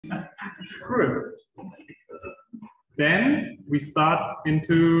Cool. Then we start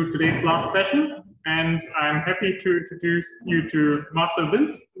into today's last session, and I'm happy to introduce you to Marcel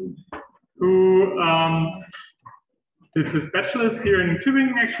Binz, who did his bachelor's here in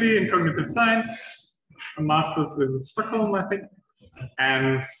Tübingen, actually, in cognitive science, a master's in Stockholm, I think,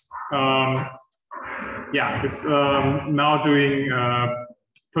 and yeah, is now doing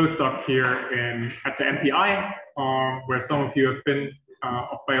postdoc here at the NPI, where some of you have been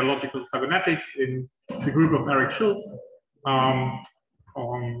of biological cybernetics in the group of Eric Schultz on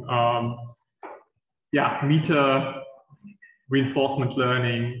meta reinforcement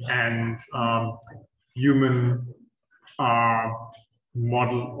learning and human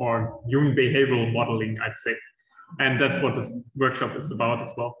model or human behavioral modeling, I'd say. And that's what this workshop is about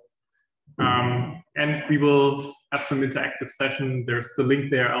as well. And we will have some interactive session. There's the link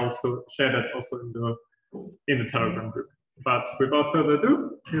there. I'll also share that also in the Telegram group. But without further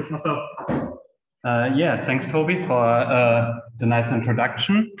ado, here's Marcel. Yeah, thanks, Toby, for the nice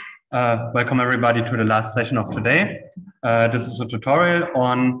introduction. Welcome everybody to the last session of today. This is a tutorial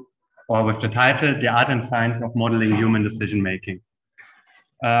on, or with the title, The Art and Science of Modeling Human Decision Making.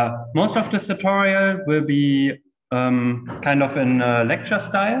 Most of this tutorial will be kind of in lecture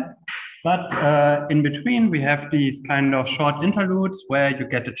style, but in between we have these kind of short interludes where you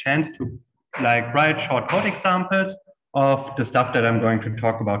get a chance to write short code examples of the stuff that I'm going to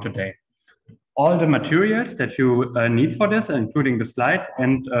talk about today. All the materials that you need for this, including the slides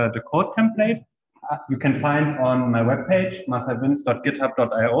and the code template, you can find on my webpage,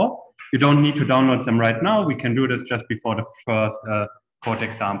 marcelbinz.github.io. You don't need to download them right now. We can do this just before the first code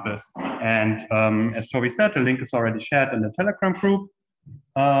example. And as Toby said, the link is already shared in the Telegram group.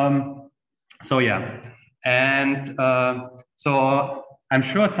 So yeah, and so I'm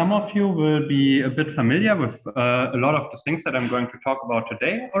sure some of you will be a bit familiar with a lot of the things that I'm going to talk about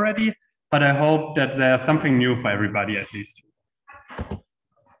today already, but I hope that there's something new for everybody at least.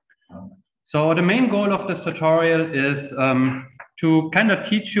 So the main goal of this tutorial is to kind of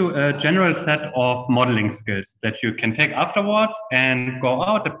teach you a general set of modeling skills that you can take afterwards and go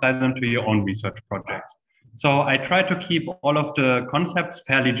out, apply them to your own research projects. So I try to keep all of the concepts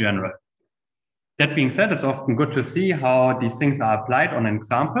fairly general. That being said, it's often good to see how these things are applied on an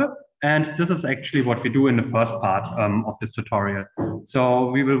example. And this is actually what we do in the first part of this tutorial.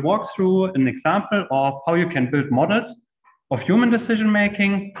 So we will walk through an example of how you can build models of human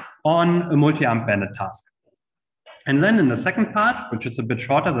decision-making on a multi-armed bandit task. And then in the second part, which is a bit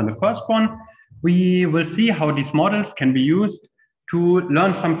shorter than the first one, we will see how these models can be used to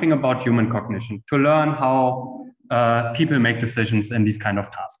learn something about human cognition, to learn how people make decisions in these kind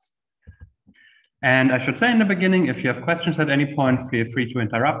of tasks. And I should say in the beginning, if you have questions at any point, feel free to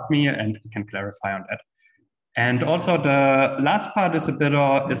interrupt me and we can clarify on that. And also the last part is a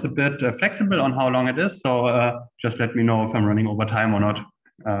bit flexible on how long it is. So just let me know if I'm running over time or not,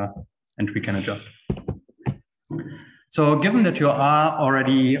 and we can adjust. So given that you are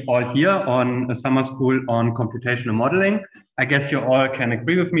already all here on a summer school on computational modeling, I guess you all can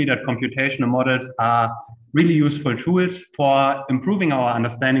agree with me that computational models are really useful tools for improving our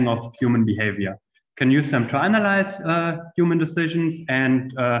understanding of human behavior. Can use them to analyze human decisions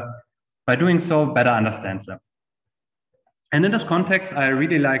and by doing so, better understand them. And in this context, I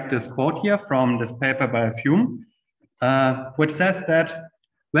really like this quote here from this paper by Hume, which says that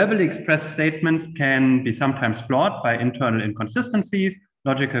verbally expressed statements can be sometimes flawed by internal inconsistencies,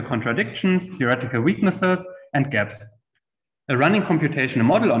 logical contradictions, theoretical weaknesses, and gaps. A running computational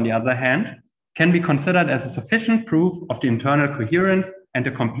model, on the other hand, can be considered as a sufficient proof of the internal coherence and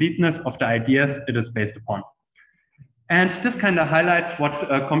the completeness of the ideas it is based upon. And this kind of highlights what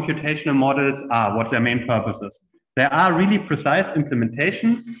computational models are, what their main purpose is. They are really precise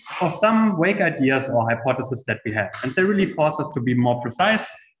implementations of some vague ideas or hypotheses that we have. And they really force us to be more precise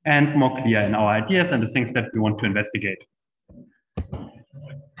and more clear in our ideas and the things that we want to investigate.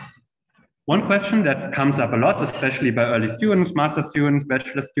 One question that comes up a lot, especially by early students, master students,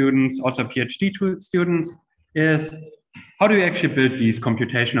 bachelor students, also PhD students, is how do you actually build these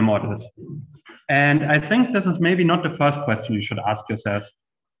computational models? And I think this is maybe not the first question you should ask yourselves.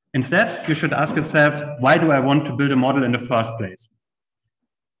 Instead, you should ask yourselves, why do I want to build a model in the first place?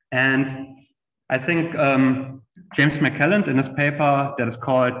 And I think James McClelland, in his paper that is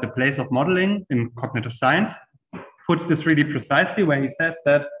called The Place of Modeling in Cognitive Science, puts this really precisely, where he says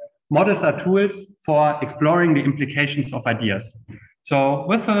that models are tools for exploring the implications of ideas. So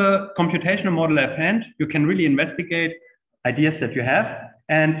with a computational model at hand, you can really investigate ideas that you have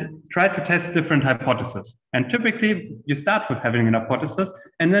and try to test different hypotheses. And typically, you start with having an hypothesis,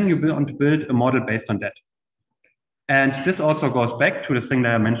 and then you want to build a model based on that. And this also goes back to the thing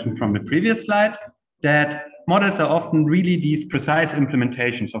that I mentioned from the previous slide, that models are often really these precise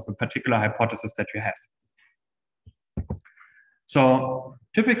implementations of a particular hypothesis that you have. So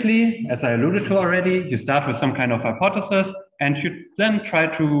typically, as I alluded to already, you start with some kind of hypothesis, and you then try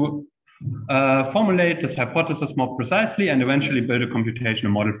to formulate this hypothesis more precisely and eventually build a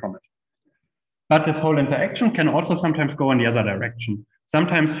computational model from it. But this whole interaction can also sometimes go in the other direction.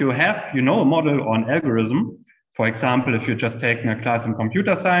 Sometimes you have, a model or an algorithm. For example, if you're just taking a class in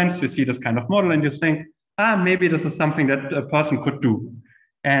computer science, you see this kind of model and you think, maybe this is something that a person could do.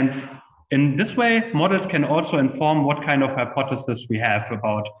 And in this way, models can also inform what kind of hypothesis we have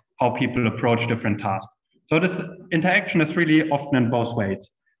about how people approach different tasks. So this interaction is really often in both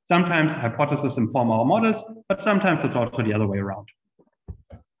ways. Sometimes hypotheses inform our models, but sometimes it's also the other way around.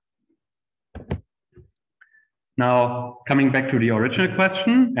 Now, coming back to the original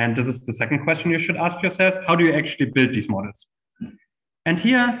question, and this is the second question you should ask yourself, how do you actually build these models? And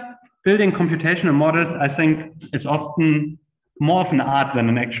here, building computational models, I think, is often more of an art than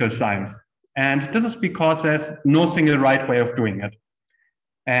an actual science. And this is because there's no single right way of doing it.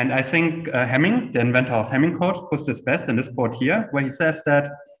 And I think Hamming, the inventor of Hamming code, puts this best in this quote here, where he says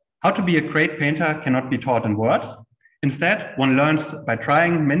that how to be a great painter cannot be taught in words. Instead, one learns by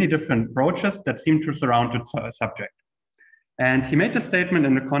trying many different approaches that seem to surround its subject. And he made the statement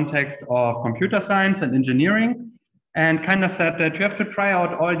in the context of computer science and engineering, and kind of said that you have to try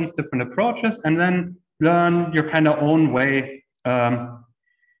out all these different approaches and then learn your kind of own way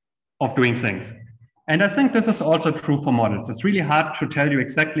of doing things. And I think this is also true for models. It's really hard to tell you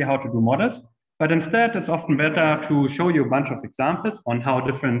exactly how to do models, but instead it's often better to show you a bunch of examples on how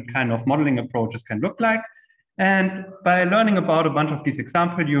different kind of modeling approaches can look like. And by learning about a bunch of these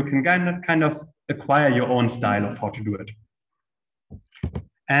examples, you can kind of acquire your own style of how to do it.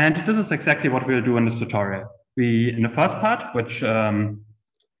 And this is exactly what we'll do in this tutorial. In the first part, which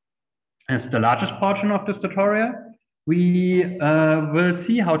is the largest portion of this tutorial, we will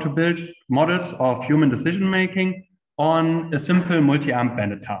see how to build models of human decision-making on a simple multi-armed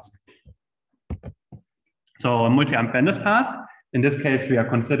bandit task. So a multi-armed bandit task, in this case, we are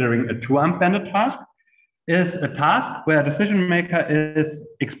considering a two-armed bandit task, is a task where a decision maker is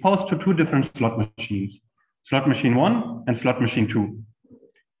exposed to two different slot machines, slot machine 1 and slot machine 2.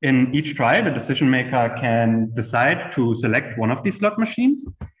 In each trial, the decision maker can decide to select one of these slot machines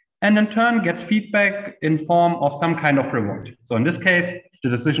and in turn gets feedback in form of some kind of reward. So in this case, the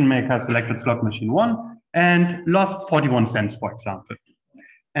decision maker selected slot machine 1 and lost 41 cents, for example.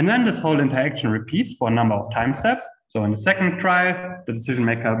 And then this whole interaction repeats for a number of time steps. So in the second trial, the decision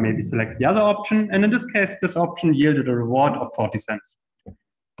maker maybe selects the other option. And in this case, this option yielded a reward of 40 cents.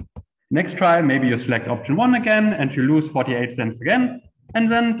 Next trial, maybe you select option 1 again and you lose 48 cents again.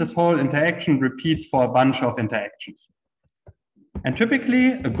 And then this whole interaction repeats for a bunch of interactions. And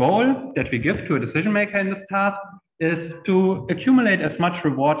typically, a goal that we give to a decision maker in this task is to accumulate as much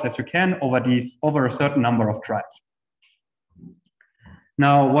rewards as you can over a certain number of tries.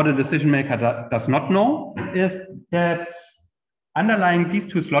 Now, what a decision maker does not know is that underlying these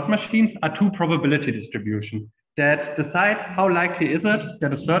two slot machines are two probability distributions that decide how likely is it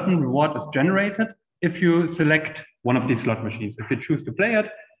that a certain reward is generated if you select one of these slot machines. If you choose to play it,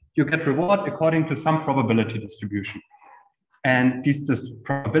 you get reward according to some probability distribution. And these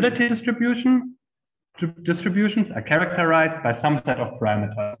probability distributions are characterized by some set of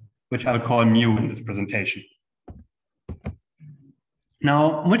parameters, which I'll call mu in this presentation.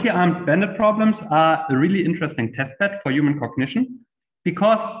 Now, multi-armed bandit problems are a really interesting testbed for human cognition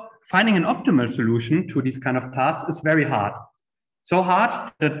because finding an optimal solution to these kind of tasks is very hard. So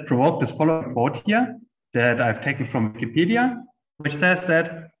hard that provoked this following quote here that I've taken from Wikipedia, which says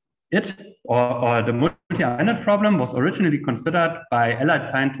that the multi-armed bandit problem was originally considered by Allied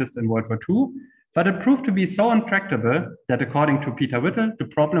scientists in World War II, but it proved to be so intractable that according to Peter Whittle, the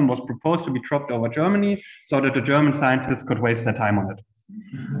problem was proposed to be dropped over Germany so that the German scientists could waste their time on it.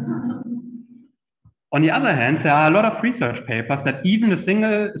 On the other hand, there are a lot of research papers that even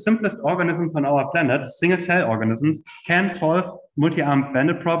the simplest organisms on our planet, single-cell organisms, can solve multi-armed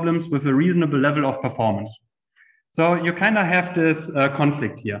bandit problems with a reasonable level of performance. So you kind of have this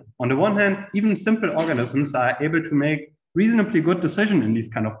conflict here. On the one hand, even simple organisms are able to make reasonably good decisions in these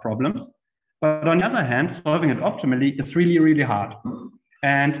kind of problems. But on the other hand, solving it optimally is really, really hard.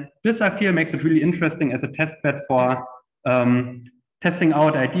 And this, I feel, makes it really interesting as a test bed for testing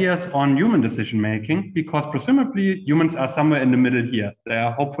out ideas on human decision-making, because presumably humans are somewhere in the middle here. They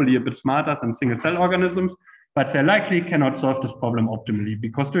are hopefully a bit smarter than single-cell organisms, but they likely cannot solve this problem optimally,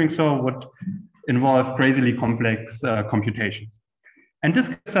 because doing so would involve crazily complex computations. And this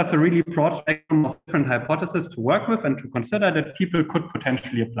gives us a really broad spectrum of different hypotheses to work with and to consider that people could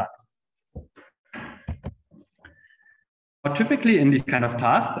potentially apply. But typically in these kind of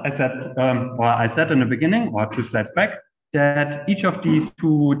tasks, I said in the beginning, or 2 slides back, that each of these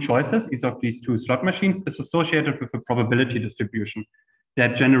 2 choices, each of these 2 slot machines is associated with a probability distribution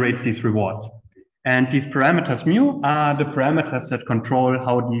that generates these rewards. And these parameters mu are the parameters that control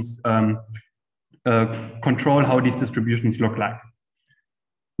how these distributions look like.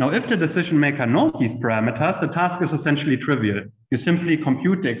 Now, if the decision maker knows these parameters, the task is essentially trivial. You simply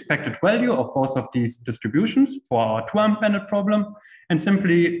compute the expected value of both of these distributions for our 2-arm-banded problem and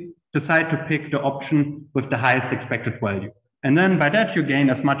simply decide to pick the option with the highest expected value. And then by that, you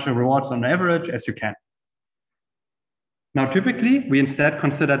gain as much rewards on average as you can. Now, typically, we instead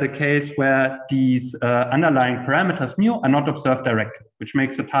consider the case where these underlying parameters mu are not observed directly, which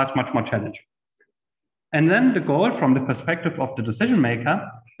makes the task much more challenging. And then the goal from the perspective of the decision maker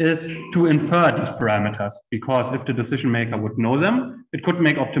is to infer these parameters, because if the decision maker would know them, it could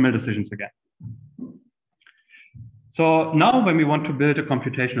make optimal decisions again. So now when we want to build a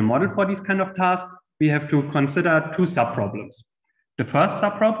computational model for these kind of tasks, we have to consider 2 subproblems. The first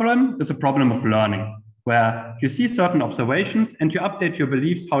subproblem is a problem of learning, where you see certain observations and you update your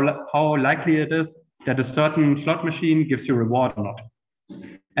beliefs how likely it is that a certain slot machine gives you a reward or not.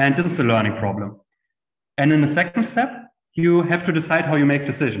 And this is the learning problem. And in the second step, you have to decide how you make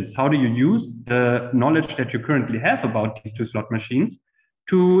decisions. How do you use the knowledge that you currently have about these 2 slot machines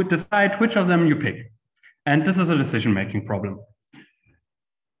to decide which of them you pick? And this is a decision-making problem.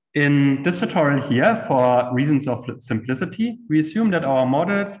 In this tutorial here, for reasons of simplicity, we assume that our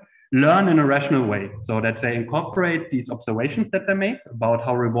models learn in a rational way, so that they incorporate these observations that they make about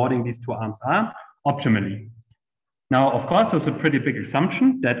how rewarding these 2 arms are optimally. Now, of course, there's a pretty big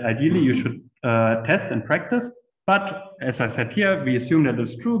assumption that ideally you should test and practice. But as I said here, we assume that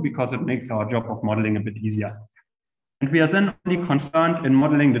it's true because it makes our job of modeling a bit easier. And we are then only concerned in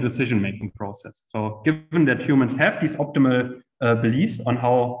modeling the decision-making process. So given that humans have these optimal beliefs on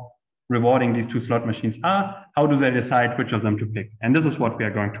how rewarding these 2 slot machines are, how do they decide which of them to pick? And this is what we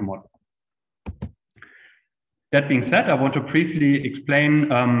are going to model. That being said, I want to briefly explain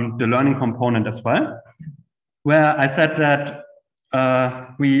the learning component as well, where I said that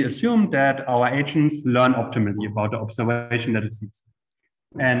we assume that our agents learn optimally about the observation that it sees.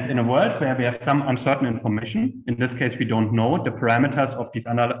 And in a world where we have some uncertain information, in this case, we don't know the parameters of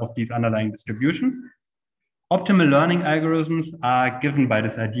these underlying distributions, optimal learning algorithms are given by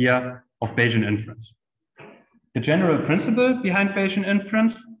this idea of Bayesian inference. The general principle behind Bayesian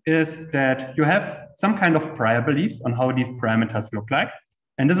inference is that you have some kind of prior beliefs on how these parameters look like,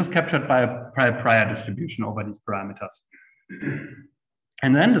 and this is captured by a prior distribution over these parameters.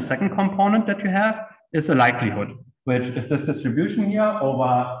 And then the second component that you have is a likelihood, which is this distribution here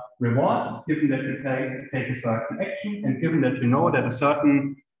over rewards, given that you take a certain action and given that you know that a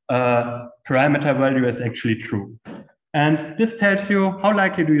certain parameter value is actually true. And this tells you how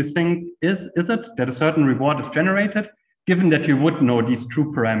likely do you think is it that a certain reward is generated, given that you would know these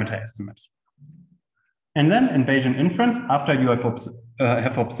true parameter estimates. And then in Bayesian inference, after you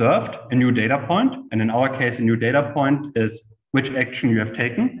have observed a new data point, and in our case, a new data point is which action you have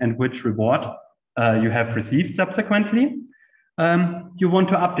taken and which reward you have received subsequently, you want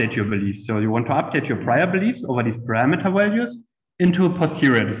to update your beliefs. So you want to update your prior beliefs over these parameter values into a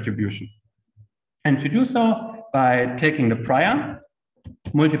posterior distribution. And to do so by taking the prior,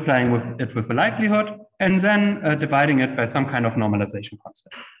 multiplying it with the likelihood, and then dividing it by some kind of normalization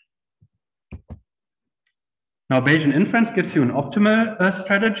constant. Now, Bayesian inference gives you an optimal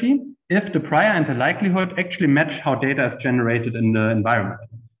strategy if the prior and the likelihood actually match how data is generated in the environment.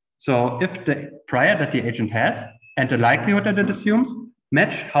 So if the prior that the agent has and the likelihood that it assumes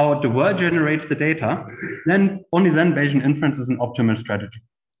match how the world generates the data, then only then Bayesian inference is an optimal strategy.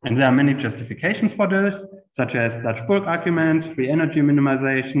 And there are many justifications for this, such as large bulk arguments, free energy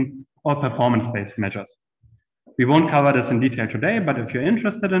minimization, or performance-based measures. We won't cover this in detail today, but if you're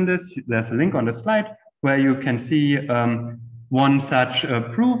interested in this, there's a link on the slide where you can see one such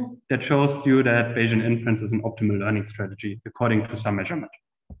proof that shows you that Bayesian inference is an optimal learning strategy according to some measurement.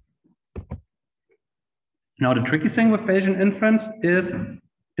 Now, the tricky thing with Bayesian inference is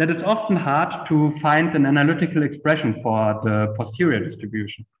that it's often hard to find an analytical expression for the posterior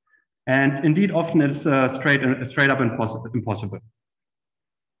distribution. And indeed, often it's straight up impossible.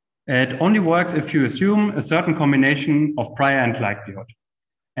 It only works if you assume a certain combination of prior and likelihood.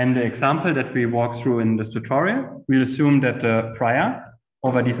 And the example that we walk through in this tutorial, we'll assume that the prior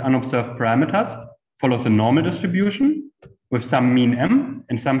over these unobserved parameters follows a normal distribution with some mean m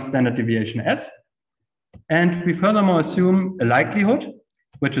and some standard deviation s. And we furthermore assume a likelihood,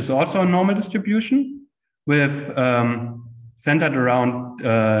 which is also a normal distribution with centered around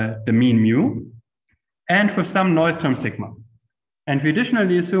the mean mu and with some noise term sigma. And we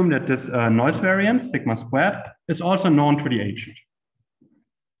additionally assume that this noise variance, sigma squared, is also known to the agent.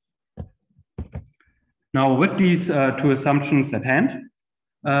 Now, with these two assumptions at hand,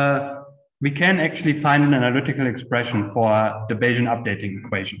 we can actually find an analytical expression for the Bayesian updating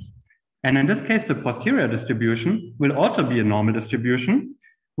equations. And in this case, the posterior distribution will also be a normal distribution,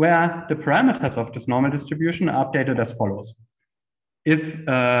 where the parameters of this normal distribution are updated as follows. If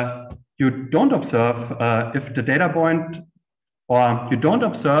you don't observe, if the data point, or you don't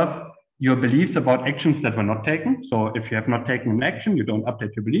observe your beliefs about actions that were not taken. So if you have not taken an action, you don't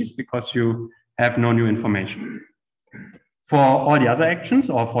update your beliefs because you have no new information. For all the other actions,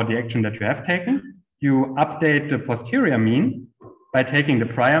 or for the action that you have taken, you update the posterior mean by taking the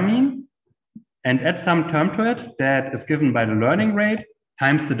prior mean and add some term to it that is given by the learning rate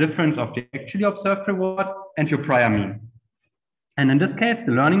times the difference of the actually observed reward and your prior mean. And in this case,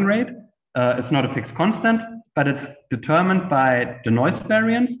 the learning rate is not a fixed constant, but it's determined by the noise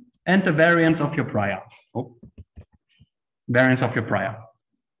variance and the variance of your prior.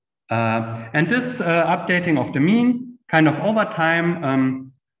 And this updating of the mean kind of over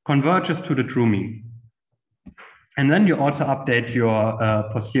time converges to the true mean. And then you also update your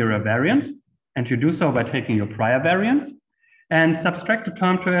posterior variance, and you do so by taking your prior variance and subtract the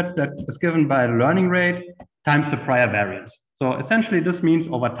term to it that is given by the learning rate times the prior variance. So essentially this means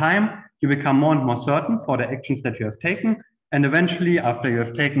over time, you become more and more certain for the actions that you have taken. And eventually, after you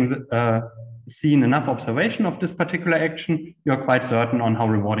have taken, seen enough observation of this particular action, you're quite certain on how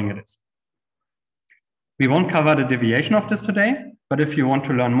rewarding it is. We won't cover the deviation of this today, but if you want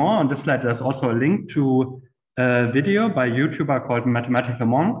to learn more, on this slide, there's also a link to a video by a YouTuber called Mathematical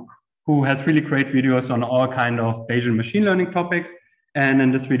Monk, who has really great videos on all kind of Bayesian machine learning topics. And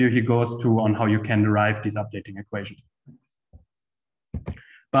in this video, he goes to on how you can derive these updating equations.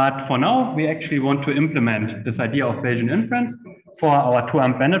 But for now, we actually want to implement this idea of Bayesian inference for our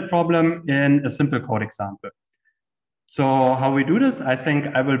two-armed bandit problem in a simple code example. So how we do this, I think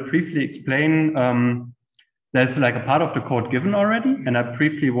I will briefly explain. There's like a part of the code given already, and I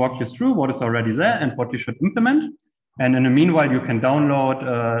briefly walk you through what is already there and what you should implement. And in the meanwhile, you can download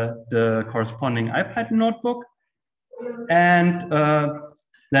the corresponding IPython notebook. And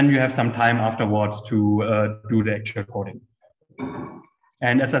then you have some time afterwards to do the actual coding.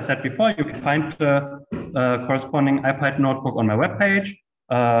 And as I said before, you can find the corresponding IPython notebook on my webpage,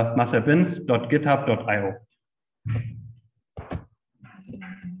 marcelbinz.github.io.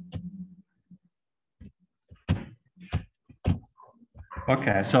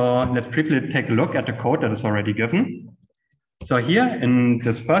 Okay, so let's briefly take a look at the code that is already given. So here in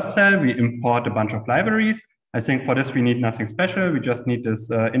this first cell, we import a bunch of libraries. I think for this, we need nothing special. We just need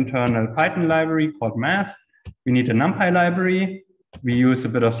this internal Python library called math. We need a NumPy library. We use a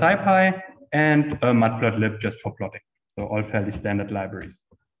bit of SciPy and a matplotlib just for plotting. So all fairly standard libraries.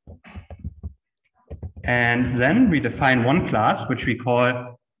 And then we define one class, which we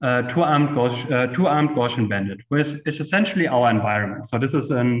call two-armed Gaussian bandit, which is essentially our environment. So this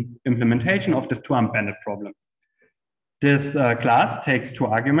is an implementation of this two-armed bandit problem. This class takes two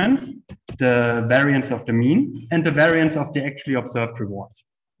arguments, the variance of the mean and the variance of the actually observed rewards.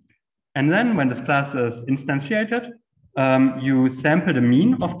 And then when this class is instantiated, you sample the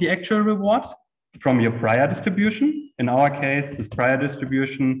mean of the actual rewards from your prior distribution. In our case, this prior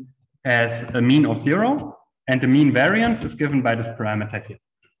distribution has a mean of 0, and the mean variance is given by this parameter here.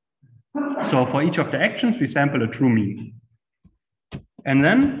 So for each of the actions, we sample a true mean. And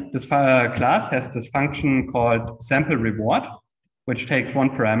then this class has this function called sample reward, which takes one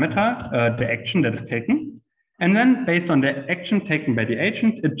parameter, the action that is taken. And then based on the action taken by the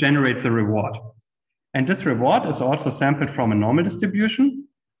agent, it generates a reward. And this reward is also sampled from a normal distribution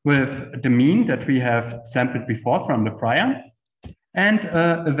with the mean that we have sampled before from the prior, and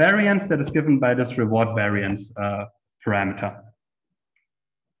a variance that is given by this reward variance parameter.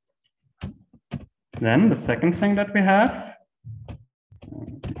 Then the second thing that we have,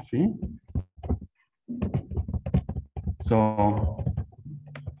 let's see. So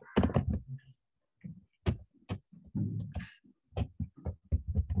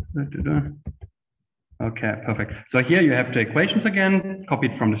okay, perfect. So here you have the equations again,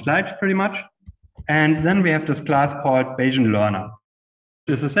 copied from the slides pretty much. And then we have this class called Bayesian learner.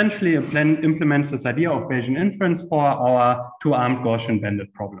 This essentially implements this idea of Bayesian inference for our two-armed Gaussian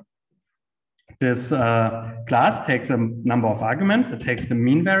bandit problem. This class takes a number of arguments. It takes the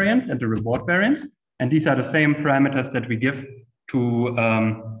mean variance and the reward variance. And these are the same parameters that we give to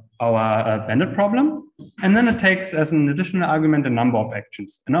our bandit problem. And then it takes as an additional argument a number of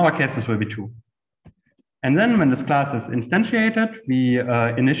actions. In our case, this will be 2. And then when this class is instantiated, we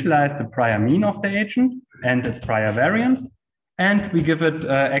initialize the prior mean of the agent and its prior variance, and we give it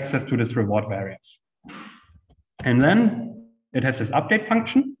access to this reward variance. And then it has this update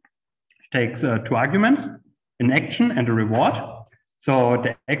function. It takes 2 arguments, an action and a reward. So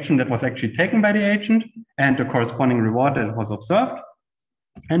the action that was actually taken by the agent and the corresponding reward that was observed.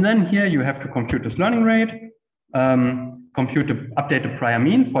 And then here you have to compute this learning rate, update the prior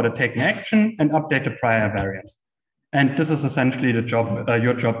mean for the taken action, and update the prior variance. And this is essentially the job,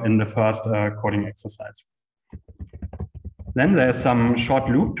 your job in the first coding exercise. Then there's some short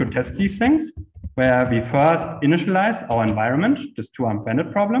loop to test these things, where we first initialize our environment, this 2-armed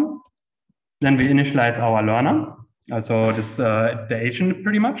bandit problem. Then we initialize our learner, so this the agent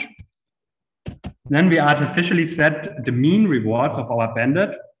pretty much. Then we artificially set the mean rewards of our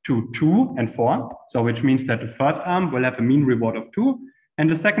bandit to 2 and 4. So which means that the first arm will have a mean reward of 2, and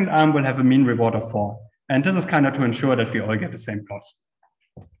the second arm will have a mean reward of 4. And this is kind of to ensure that we all get the same plots.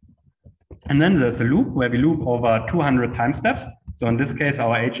 And then there's a loop where we loop over 200 time steps. So in this case,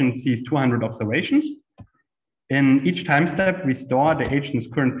 our agent sees 200 observations. In each time step, we store the agent's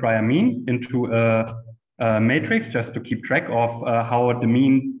current prior mean into a matrix just to keep track of how the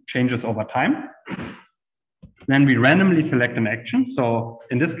mean changes over time. Then we randomly select an action. So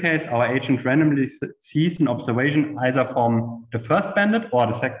in this case, our agent randomly sees an observation either from the first bandit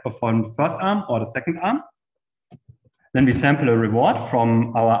or from the first arm or the second arm. Then we sample a reward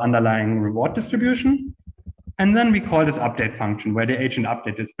from our underlying reward distribution. And then we call this update function where the agent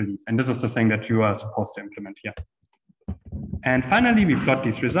updates its belief. And this is the thing that you are supposed to implement here. And finally, we plot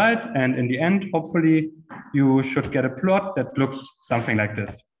these results. And in the end, hopefully, you should get a plot that looks something like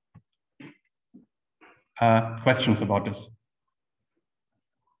this. Questions about this?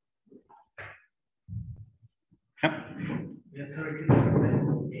 Yeah. Yes, sorry,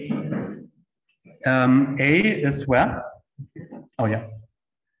 can you A is where? Oh, yeah.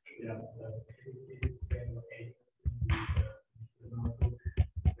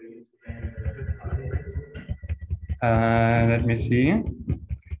 Let me see.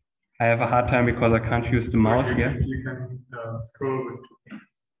 I have a hard time because I can't use the mouse here. You can scroll with 2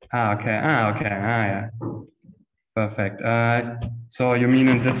 fingers. Okay. Yeah. Perfect. So you mean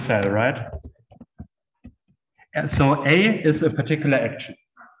in this cell, right? So A is a particular action.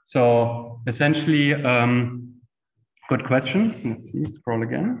 So essentially, good question. Let's see, scroll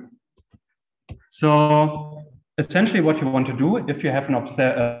again. So essentially what you want to do, if you have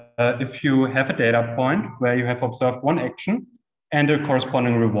a data point where you have observed one action and a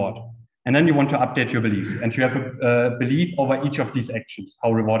corresponding reward, and then you want to update your beliefs, and you have a belief over each of these actions,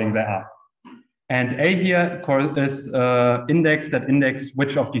 how rewarding they are. And A here is index that index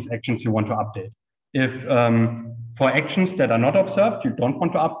which of these actions you want to update. If for actions that are not observed, you don't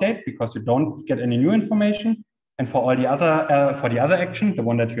want to update because you don't get any new information. And for all the other action, the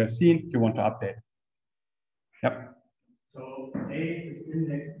one that you have seen, you want to update. Yep. So A is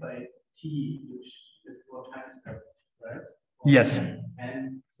indexed by T, which is for time step, right? Yes.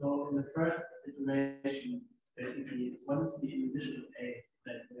 And so in the first iteration, basically, what is the initial A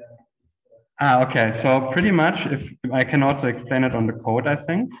that okay. So pretty much, if I can also explain it on the code, I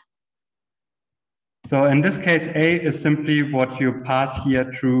think. So in this case, A is simply what you pass here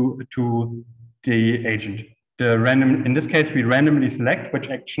through to the agent. In this case, we randomly select which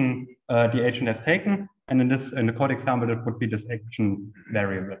action the agent has taken, and in the code example, it would be this action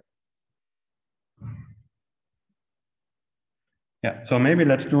variable. Yeah. So maybe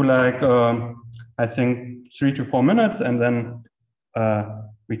let's do like I think 3 to 4 minutes, and then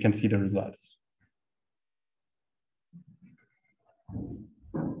we can see the results.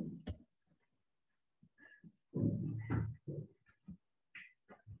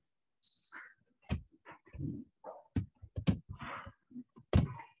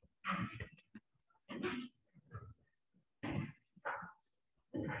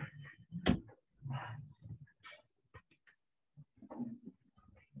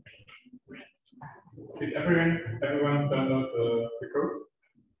 Did everyone download the code?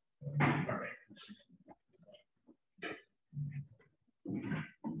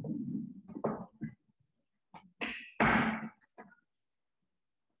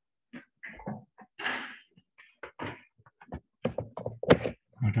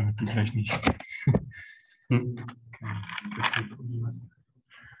 Okay. Damit du gleich nicht.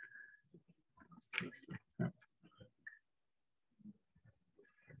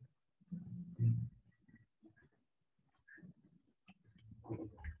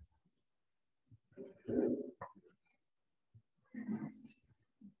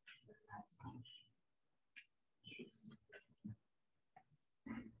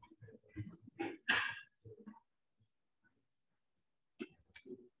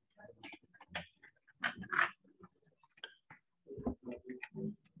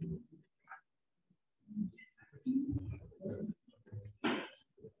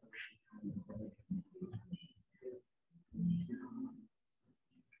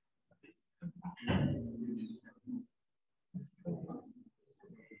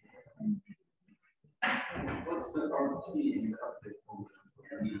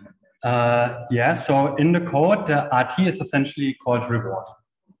 Yeah, so in the code, the RT is essentially called reward.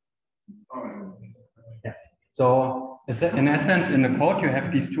 Yeah. So in essence, in the code, you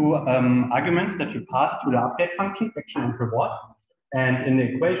have these two arguments that you pass to the update function, action and reward. And in the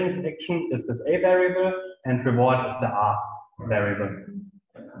equations, action is this A variable and reward is the R variable.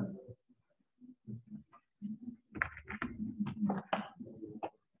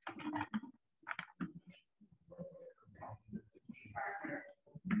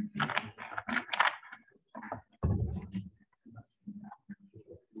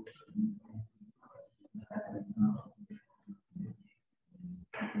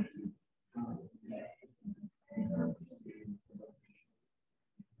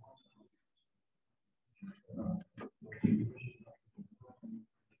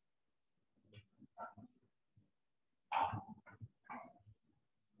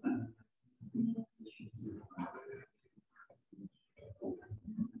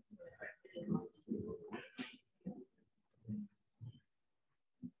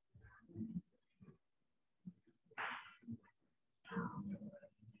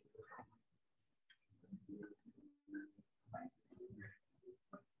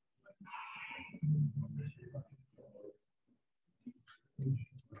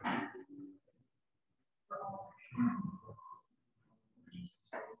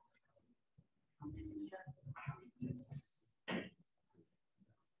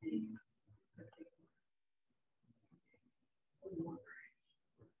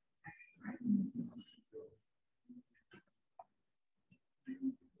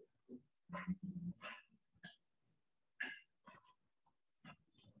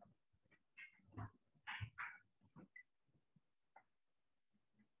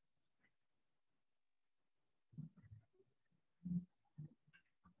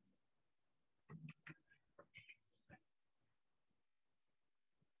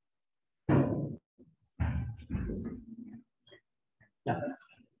 Yeah.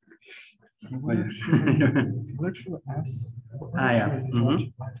 Virtual S. Yeah.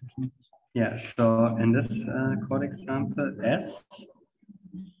 Yeah. So in this code example, S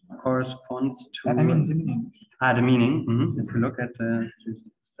corresponds to I mean the meaning. The meaning. If you look at the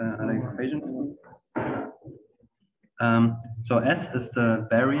other equations. So S is the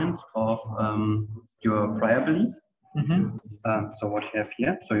variant of your prior belief. So what you have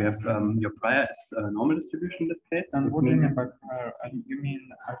here, so you have your prior is a normal distribution in this case. And what do you mean by prior? You mean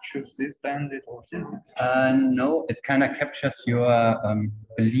I choose this bandit or this? No, it kind of captures your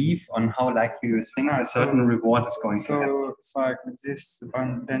belief on how likely you think a certain reward is going to happen. So it's like this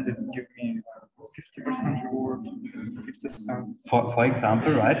bandit give me 50% reward, 50%. For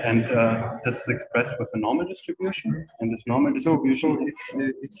example, right? And this is expressed with a normal distribution. And this normal distribution,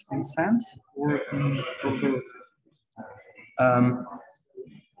 So it's in sense or in probability?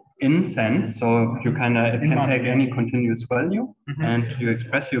 In sense, so you kind of it can take any continuous value, and you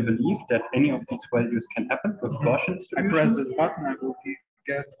express your belief that any of these values can happen with Gaussian distribution. I press this button, I will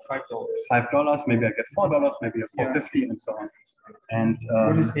get $5. $5, maybe I get $4, maybe a $4.50, and so on. And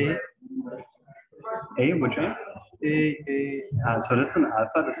what is A? A, which is? So this is an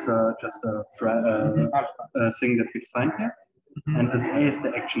alpha. This is just a thing that we define here. And this A is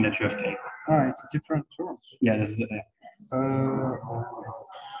the action that you have taken. It's different terms. Yeah, this is the A.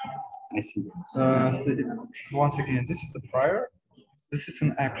 I see. Once again, this is the prior. This is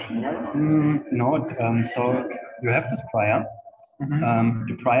an action, right? No. So you have this prior.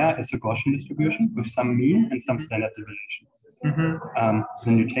 The prior is a Gaussian distribution with some mean and some standard deviation.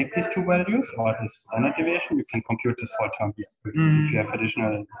 When you take these two values or this standard deviation, you can compute this whole term here if you have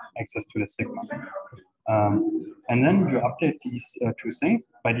additional access to the sigma. And then you update these two things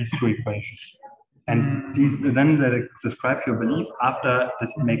by these two equations. And these then they describe your belief after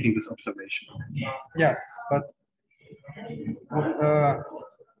making this observation. Yeah, but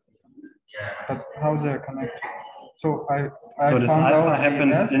how they're connected? So I this found alpha out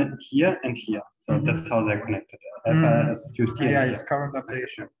happens in here and here. So that's how they're connected. Alpha is used here. Yeah, it's current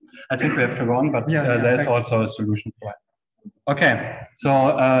updation. I think we have to go on, but there's also a solution for it. Okay,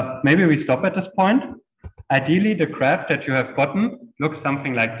 so maybe we stop at this point. Ideally, the graph that you have gotten looks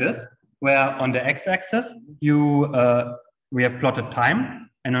something like this, where on the x-axis we have plotted time,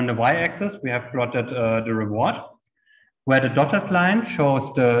 and on the y-axis we have plotted the reward, where the dotted line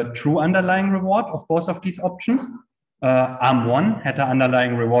shows the true underlying reward of both of these options. Arm 1 had an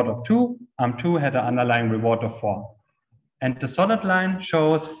underlying reward of 2, Arm 2 had an underlying reward of 4. And the solid line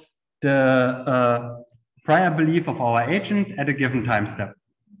shows the prior belief of our agent at a given time step.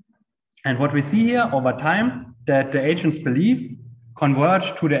 And what we see here over time, that the agent's belief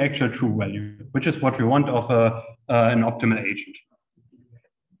converge to the actual true value, which is what we want of an optimal agent.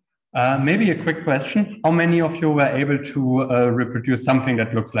 Maybe a quick question. How many of you were able to reproduce something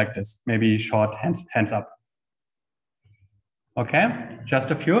that looks like this? Maybe short hands up. Okay, just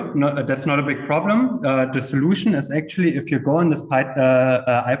a few. No, that's not a big problem. The solution is actually, if you go in this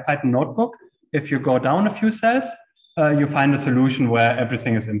IPython notebook, if you go down a few cells, you find a solution where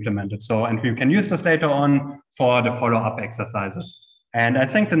everything is implemented. So, and we can use this later on for the follow-up exercises. And I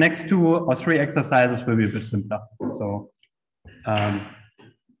think the next 2 or 3 exercises will be a bit simpler. So,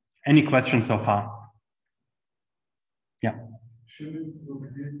 any questions so far? Yeah. Should we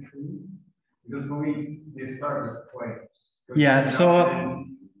reproduce 3? Because for me, they start as squares. Yeah, so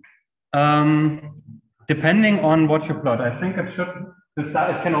depending on what you plot, I think it should,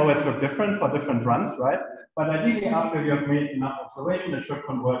 it can always look different for different runs, right? But ideally, after you have made enough observation, it should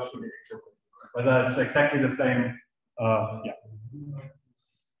converge to the actual. Whether it's exactly the same, yeah.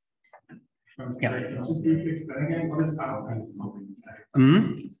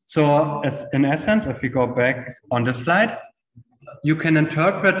 So, as in essence, if we go back on the slide, you can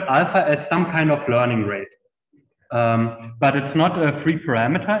interpret alpha as some kind of learning rate. But it's not a free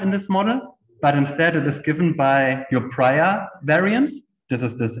parameter in this model, but instead it is given by your prior variance. This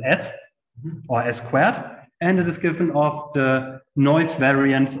is this S or S squared, and it is given of the noise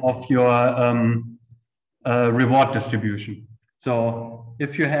variance of your reward distribution. So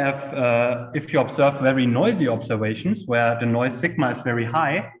if you have, if you observe very noisy observations where the noise sigma is very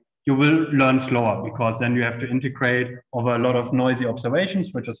high, you will learn slower because then you have to integrate over a lot of noisy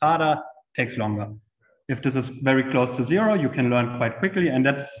observations, which is harder, takes longer. If this is very close to 0, you can learn quite quickly, and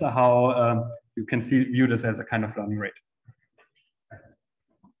that's how you can view this as a kind of learning rate.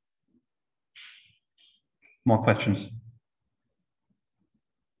 More questions?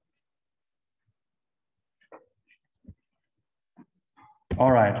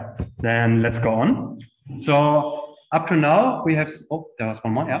 All right, then let's go on. So up to now we have, oh, there was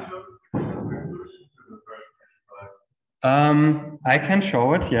one more, yeah. I can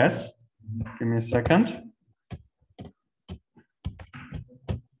show it, yes. Give me a second.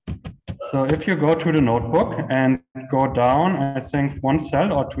 So if you go to the notebook and go down, I think 1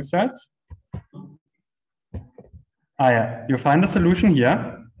 cell or 2 cells. Ah, yeah, you find the solution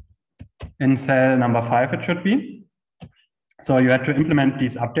here in cell number 5, it should be. So you have to implement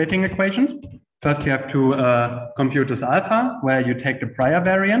these updating equations. First, you have to compute this alpha, where you take the prior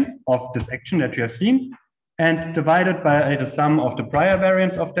variance of this action that you have seen and divide it by the sum of the prior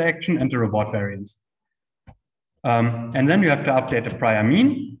variance of the action and the reward variance. And then you have to update the prior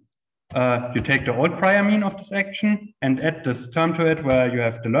mean. You take the old prior mean of this action and add this term to it where you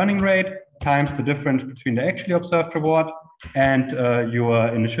have the learning rate times the difference between the actually observed reward and your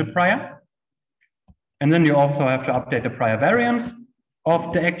initial prior. And then you also have to update the prior variance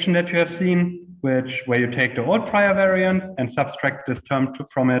of the action that you have seen, where you take the old prior variance and subtract this term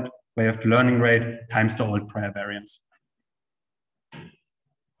from it, where you have the learning rate times the old prior variance.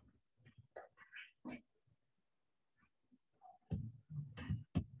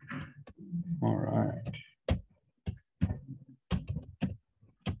 All right.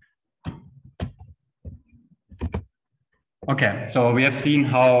 Okay, so we have seen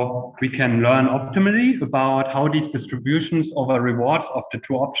how we can learn optimally about how these distributions over rewards of the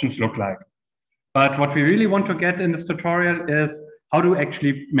 2 options look like. But what we really want to get in this tutorial is how do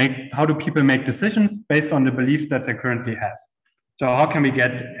people make decisions based on the beliefs that they currently have? So how can we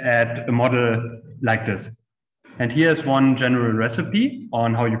get at a model like this? And here's one general recipe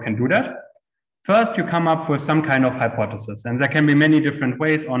on how you can do that. First, you come up with some kind of hypothesis, and there can be many different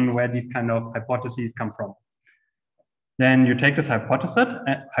ways on where these kind of hypotheses come from. Then you take this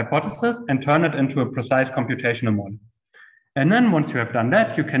hypothesis and turn it into a precise computational model. And then once you have done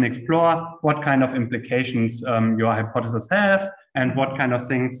that, you can explore what kind of implications your hypothesis has and what kind of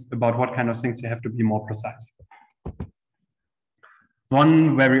things you have to be more precise.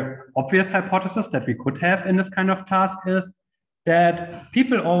 One very obvious hypothesis that we could have in this kind of task is that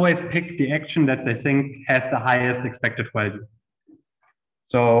people always pick the action that they think has the highest expected value.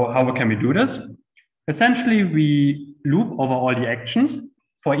 So how can we do this? Essentially, we loop over all the actions.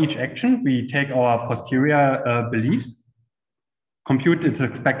 For each action, we take our posterior beliefs, compute its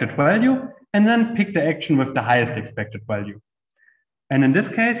expected value, and then pick the action with the highest expected value. And in this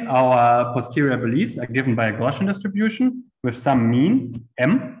case, our posterior beliefs are given by a Gaussian distribution with some mean,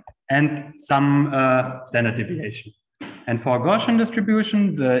 m, and some standard deviation. And for a Gaussian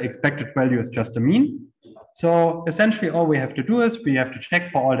distribution, the expected value is just the mean. So essentially, all we have to do is we have to check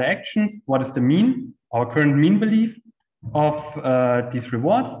for all the actions, what is the mean, our current mean belief of these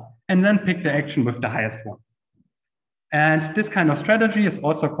rewards, and then pick the action with the highest one. And this kind of strategy is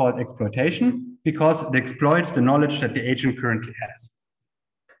also called exploitation because it exploits the knowledge that the agent currently has.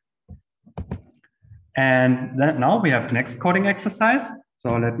 And then now we have the next coding exercise.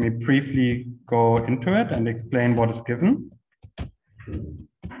 So let me briefly go into it and explain what is given.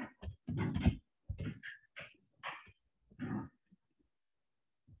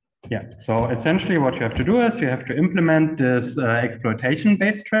 Yeah, so essentially what you have to do is you have to implement this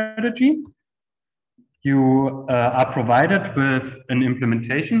exploitation-based strategy. You are provided with an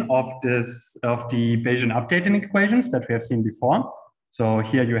implementation of the Bayesian updating equations that we have seen before. So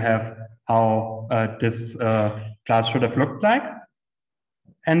here you have how this class should have looked like.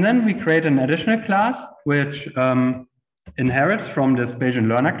 And then we create an additional class which inherits from this Bayesian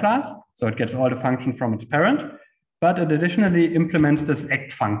learner class. So it gets all the function from its parent, but it additionally implements this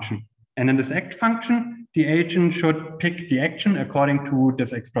act function. And in this act function, the agent should pick the action according to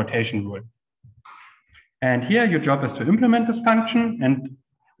this exploitation rule. And here your job is to implement this function, and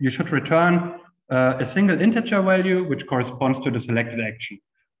you should return a single integer value which corresponds to the selected action.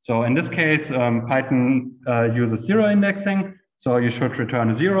 So in this case, Python uses zero indexing. So you should return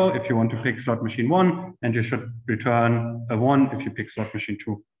a 0 if you want to pick slot machine 1, and you should return a 1 if you pick slot machine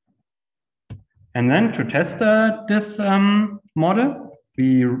 2. And then to test this model,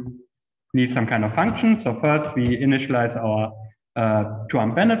 we need some kind of function. So first we initialize our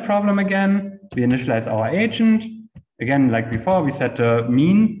two-armed problem again. We initialize our agent. Again, like before, we set the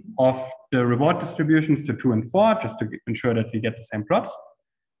mean of the reward distributions to 2 and 4, just to ensure that we get the same plots.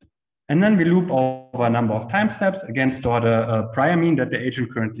 And then we loop over a number of time steps, again store the prior mean that the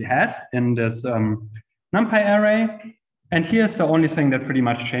agent currently has in this NumPy array. And here's the only thing that pretty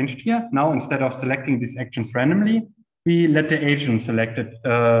much changed here. Now, instead of selecting these actions randomly, we let the agent select it,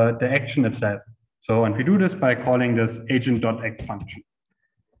 the action itself. So, and we do this by calling this agent.act function.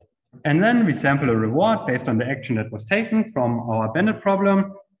 And then we sample a reward based on the action that was taken from our bandit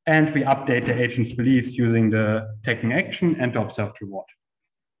problem, and we update the agent's beliefs using the taken action and the observed reward.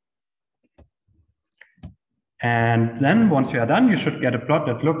 And then once you are done, you should get a plot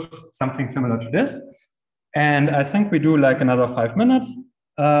that looks something similar to this. And I think we do like another 5 minutes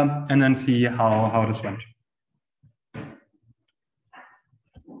and then see how this went.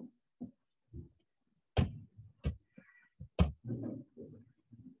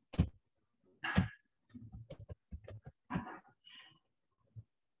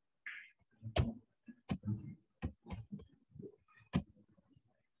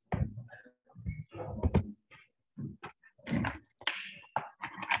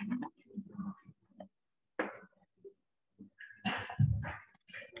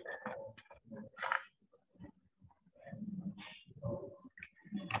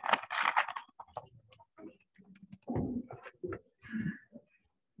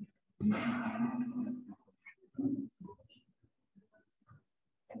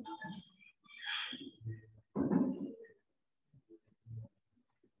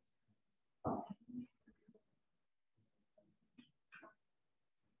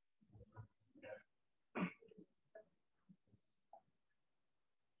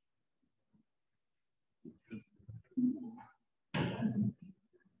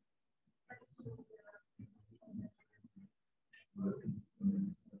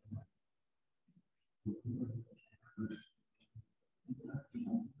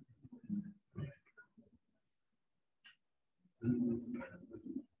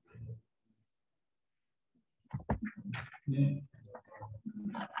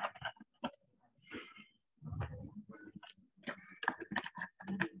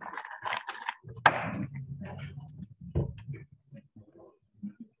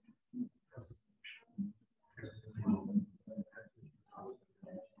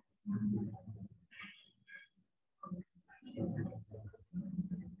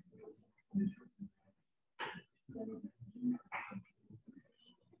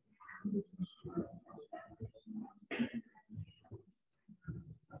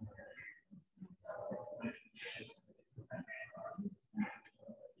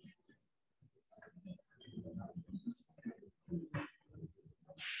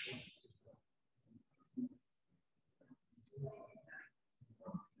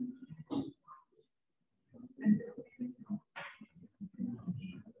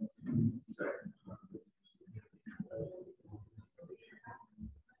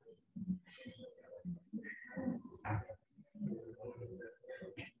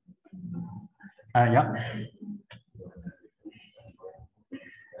 Yeah.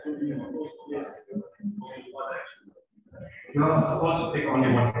 You're supposed to pick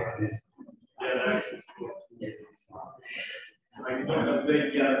only one action. Like you don't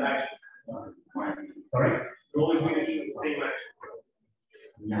update the other action. Sorry? You always need to the same action.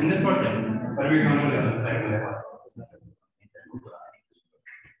 In this project, but we're going to do this in a second.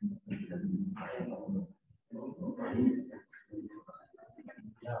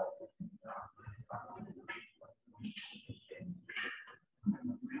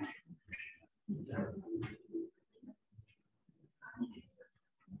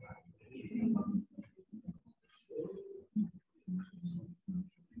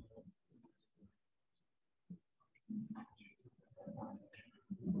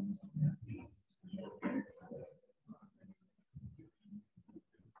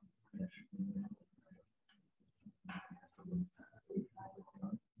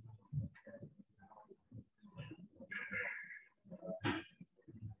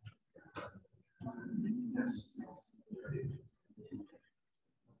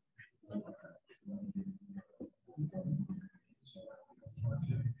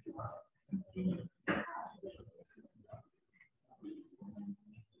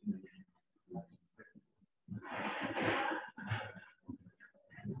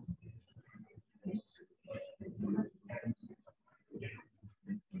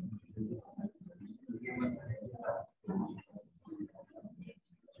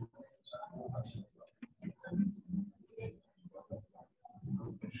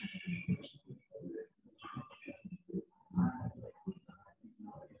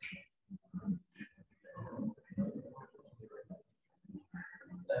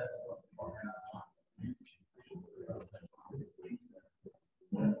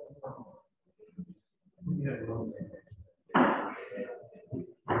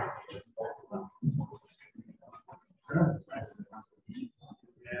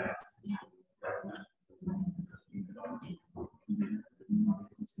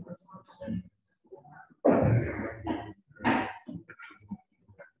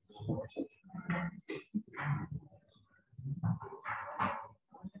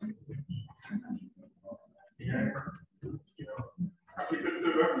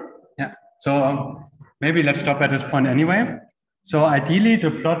 Yeah, so maybe let's stop at this point anyway. So ideally,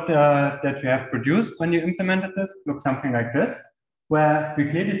 the plot that you have produced when you implemented this looks something like this, where we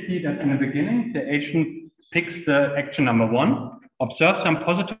clearly see that in the beginning, the agent picks the action number 1, observes some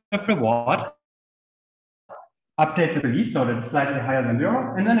positive reward, updates the release so that it's slightly higher than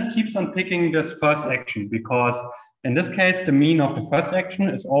 0, and then it keeps on picking this first action, because in this case, the mean of the first action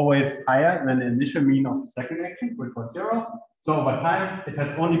is always higher than the initial mean of the second action, which was 0. So over time, it has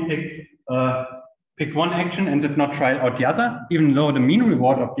only picked one action and did not try out the other, even though the mean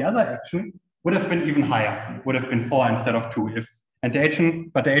reward of the other action would have been even higher, would have been 4 instead of 2. But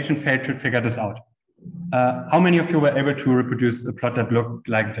the agent failed to figure this out. How many of you were able to reproduce a plot that looked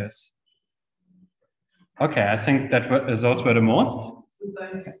like this? Okay, I think that those were the most.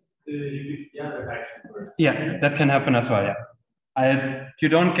 Sometimes you pick the other action first. Yeah, that can happen as well. Yeah, you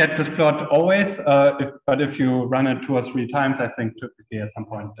don't get this plot always, but if you run it 2 or 3 times, I think typically at some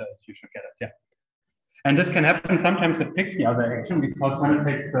point you should get it. Yeah, and this can happen. Sometimes it picks the other action, because when it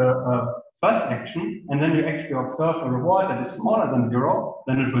takes the first action and then you actually observe a reward that is smaller than 0,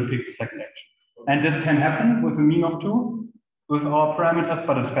 then it will pick the second action. And this can happen with a mean of 2 with our parameters,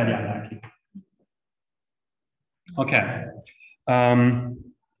 but it's fairly unlikely. Okay.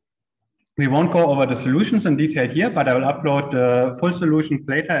 We won't go over the solutions in detail here, but I will upload the full solutions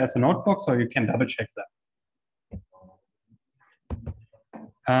later as a notebook, so you can double check them.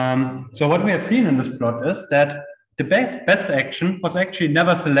 So what we have seen in this plot is that the best action was actually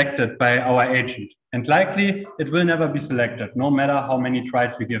never selected by our agent, and likely it will never be selected, no matter how many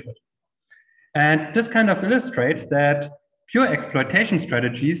tries we give it. And this kind of illustrates that pure exploitation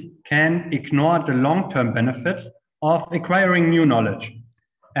strategies can ignore the long-term benefits of acquiring new knowledge.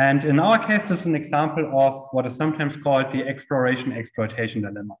 And in our case, this is an example of what is sometimes called the exploration-exploitation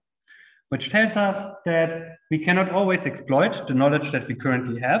dilemma, which tells us that we cannot always exploit the knowledge that we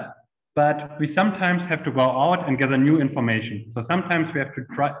currently have, but we sometimes have to go out and gather new information. So sometimes we have to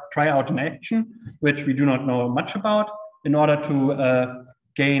try out an action which we do not know much about in order to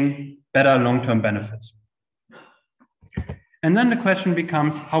gain better long-term benefits. And then the question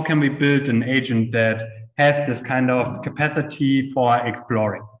becomes, how can we build an agent that has this kind of capacity for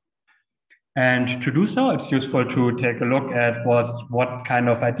exploring? And to do so, it's useful to take a look at what kind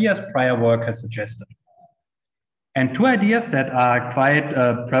of ideas prior work has suggested. And 2 ideas that are quite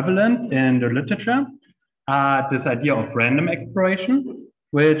prevalent in the literature are this idea of random exploration,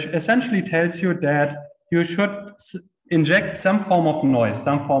 which essentially tells you that you should inject some form of noise,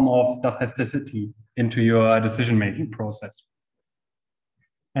 some form of stochasticity into your decision-making process.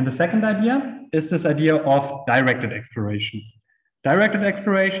 And the second idea is this idea of directed exploration. Directed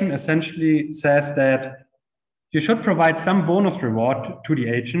exploration essentially says that you should provide some bonus reward to the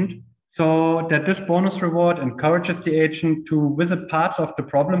agent so that this bonus reward encourages the agent to visit parts of the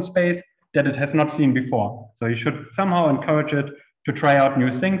problem space that it has not seen before. So you should somehow encourage it to try out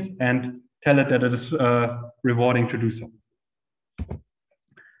new things and tell it that it is rewarding to do so.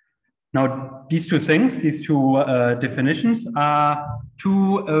 Now, these two things, these two definitions are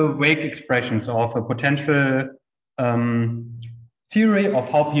two vague expressions of a potential theory of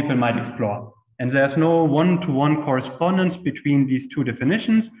how people might explore. And there's no one-to-one correspondence between these two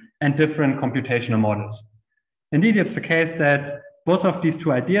definitions and different computational models. Indeed, it's the case that both of these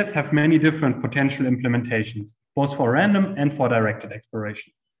two ideas have many different potential implementations, both for random and for directed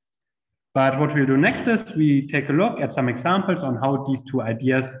exploration. But what we'll do next is we take a look at some examples on how these two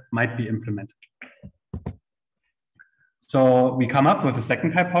ideas might be implemented. So we come up with a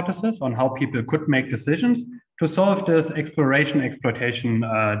second hypothesis on how people could make decisions to solve this exploration-exploitation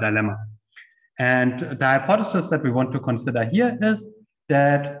dilemma. And the hypothesis that we want to consider here is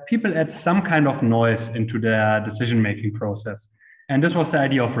that people add some kind of noise into their decision-making process. And this was the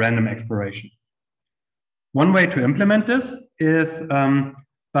idea of random exploration. One way to implement this is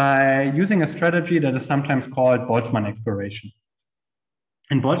by using a strategy that is sometimes called Boltzmann exploration.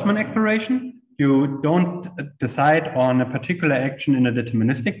 In Boltzmann exploration, you don't decide on a particular action in a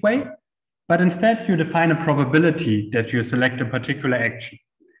deterministic way, but instead you define a probability that you select a particular action.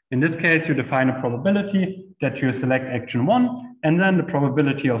 In this case, you define a probability that you select action 1, and then the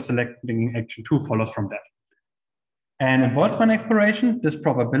probability of selecting action 2 follows from that. And in Boltzmann exploration, this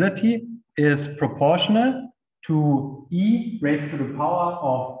probability is proportional to e raised to the power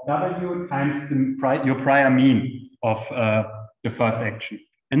of w times your prior mean of the first action.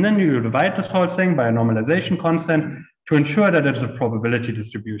 And then you divide this whole thing by a normalization constant to ensure that it's a probability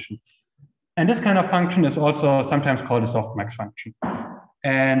distribution. And this kind of function is also sometimes called a softmax function.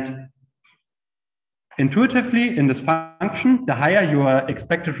 And intuitively, in this function, the higher your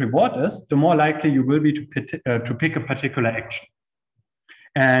expected reward is, the more likely you will be to pick a particular action.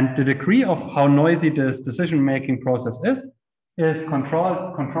 And the degree of how noisy this decision-making process is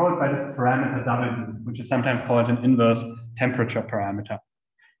controlled by this parameter W, which is sometimes called an inverse temperature parameter.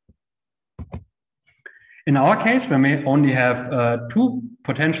 In our case, when we only have two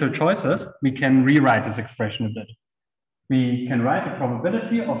potential choices, we can rewrite this expression a bit. We can write the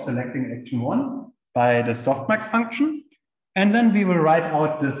probability of selecting action 1 by the softmax function, and then we will write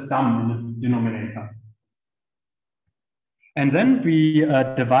out the sum in the denominator. And then we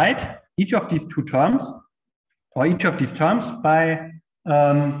divide each of these two terms, or each of these terms, by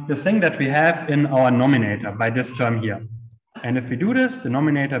the thing that we have in our nominator, by this term here. And if we do this, the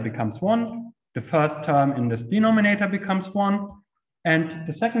nominator becomes 1, the first term in this denominator becomes 1, and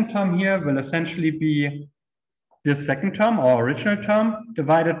the second term here will essentially be this second term, or original term,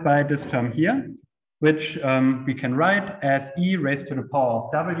 divided by this term here, which we can write as e raised to the power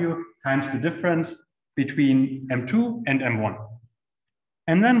of w times the difference between M2 and M1.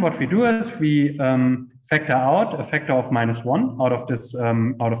 And then what we do is we factor out a factor of -1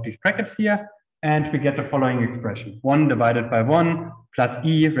 out of these brackets here, and we get the following expression: 1 divided by 1 plus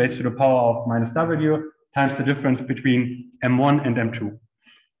e raised to the power of -w times the difference between M1 and M2.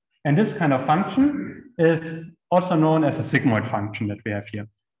 And this kind of function is also known as a sigmoid function that we have here.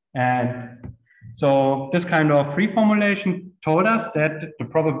 And so this kind of free formulation told us that the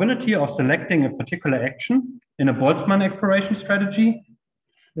probability of selecting a particular action in a Boltzmann exploration strategy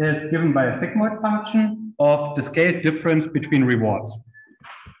is given by a sigmoid function of the scaled difference between rewards.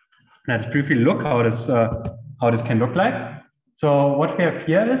 Let's briefly look how this can look like. So what we have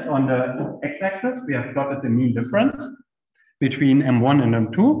here is on the x-axis, we have plotted the mean difference between M1 and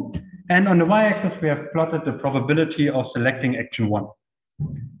M2. And on the y-axis, we have plotted the probability of selecting action 1.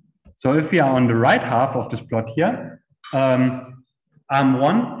 So if we are on the right half of this plot here, arm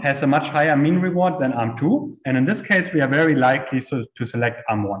 1 has a much higher mean reward than arm 2. And in this case, we are very likely to select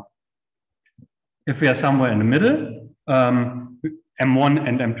arm 1. If we are somewhere in the middle, M1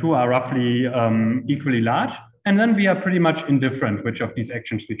 and M2 are roughly equally large. And then we are pretty much indifferent which of these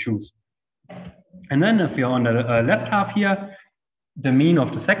actions we choose. And then if we are on the left half here, the mean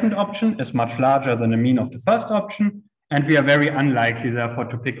of the second option is much larger than the mean of the first option. And we are very unlikely, therefore,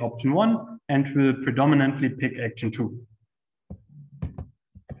 to pick option 1 and will predominantly pick action 2.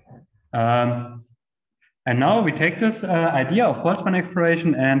 And now we take this idea of Boltzmann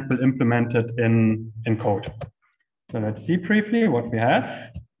exploration and will implement it in code. So let's see briefly what we have.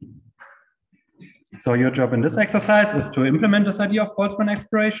 So your job in this exercise is to implement this idea of Boltzmann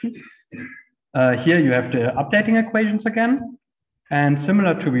exploration. Here you have the updating equations again. And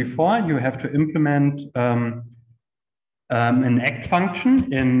similar to before, you have to implement an act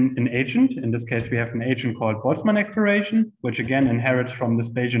function in an agent. In this case, we have an agent called Boltzmann exploration, which again inherits from this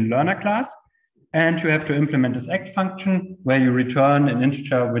Bayesian learner class. And you have to implement this act function where you return an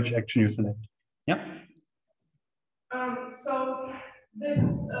integer which action you select. Yeah. So this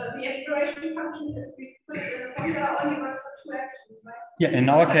the exploration function is we put it in a formula only works for two actions, right? Yeah, in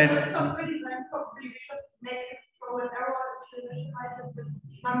our case. Software design probably we should make it throw an error to initialize it with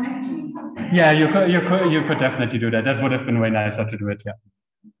some actions. Yeah, you could definitely do that. That would have been way nicer to do it. Yeah.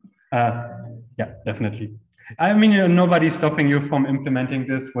 Yeah, definitely. I mean, nobody's stopping you from implementing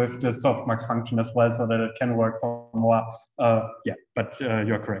this with the softmax function as well, so that it can work for more. Yeah, but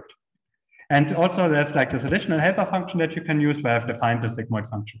you're correct. And also, there's like this additional helper function that you can use where I've defined the sigmoid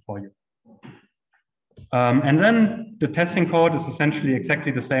function for you. And then the testing code is essentially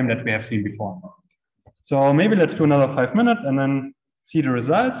exactly the same that we have seen before. So maybe let's do another 5 minutes and then see the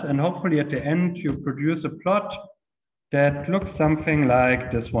results. And hopefully at the end, you produce a plot that looks something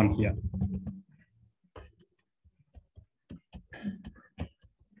like this one here.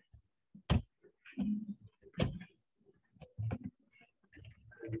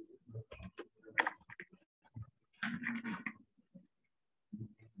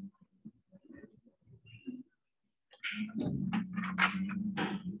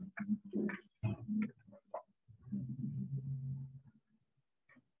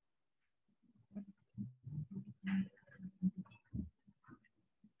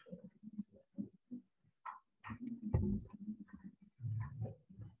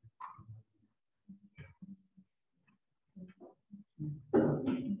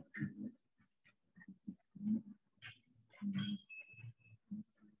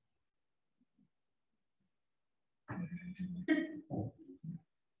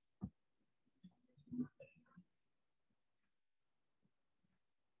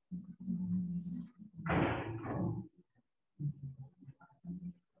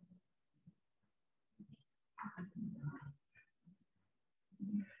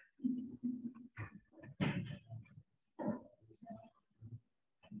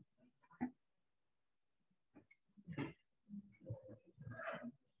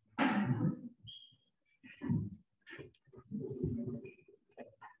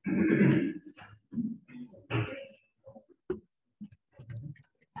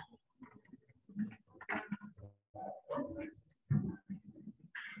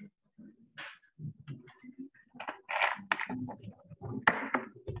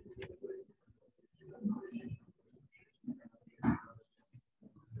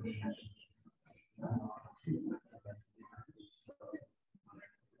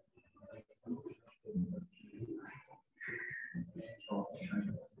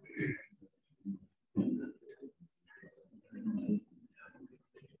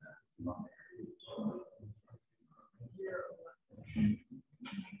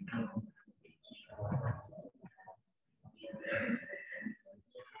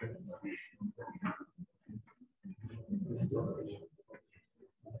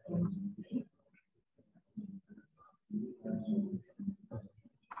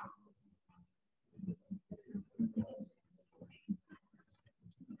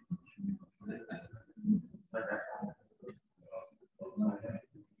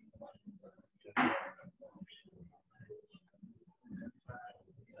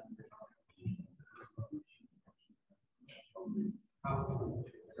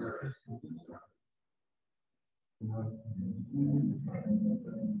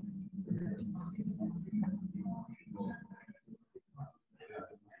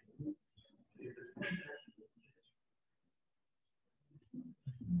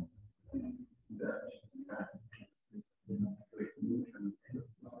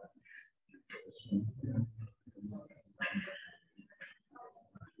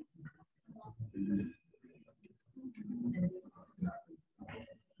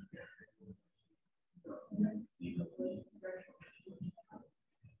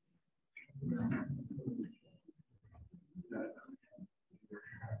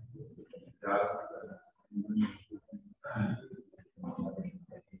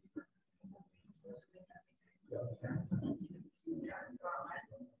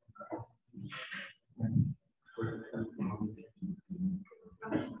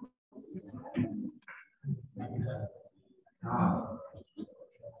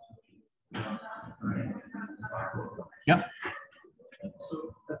 Yeah.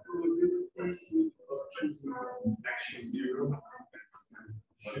 So that will be choosing action 0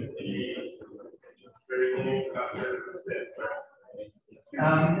 should be very low after the step. It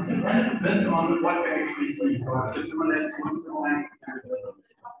depends a bit on what we actually see. So just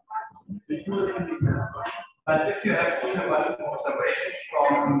But if you have seen a bunch of observations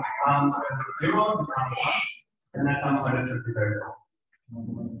from 0 to 1, then at some point it should be very long.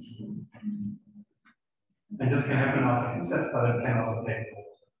 And this can happen after 2 steps, but it can also take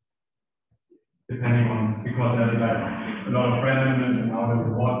depending on, because there's like a lot of randomness in how the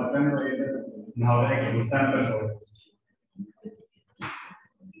rewards are generated and how the actual samples are.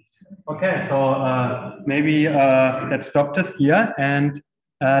 Okay, so maybe let's stop this here, and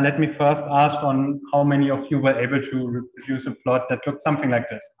let me first ask on how many of you were able to reproduce a plot that looked something like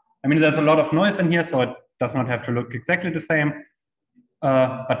this. I mean, there's a lot of noise in here, so it does not have to look exactly the same,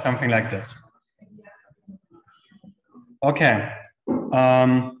 but something like this. Okay.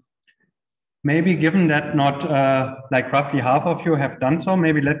 Maybe given that not like roughly half of you have done so,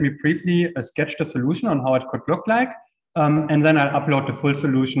 maybe let me briefly sketch the solution on how it could look like. And then I'll upload the full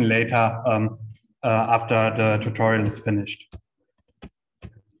solution later after the tutorial is finished.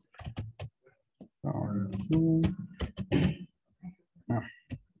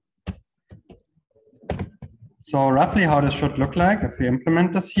 So roughly how this should look like if we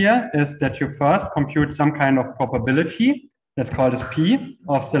implement this here is that you first compute some kind of probability, let's call this P,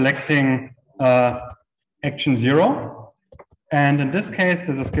 of selecting action 0. And in this case,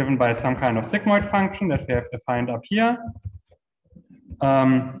 this is given by some kind of sigmoid function that we have defined up here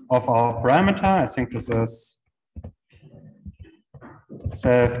of our parameter. I think this is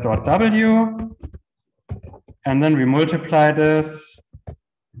self.w. And then we multiply this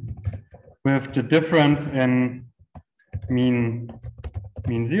with the difference in mean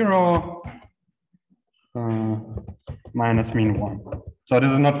 0 minus mean 1. So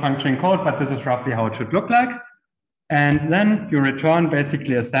this is not functioning code, but this is roughly how it should look like. And then you return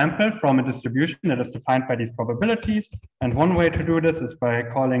basically a sample from a distribution that is defined by these probabilities. And one way to do this is by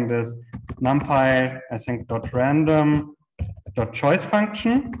calling this NumPy, I think, .random.choice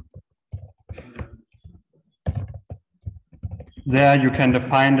function. There you can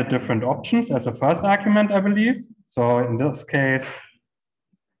define the different options as a first argument, I believe. So in this case,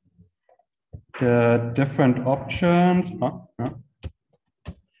 the different options.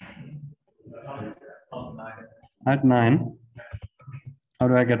 Alt 9. How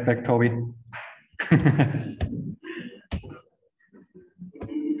do I get back, Toby?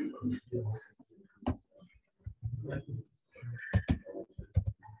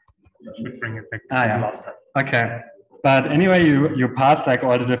 Should bring it back. Yeah. Okay. But anyway, you pass like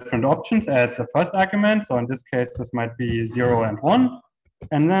all the different options as a first argument. So in this case, this might be 0 and 1.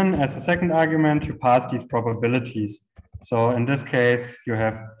 And then as a second argument, you pass these probabilities. So in this case, you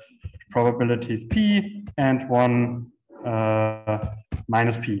have probabilities P and 1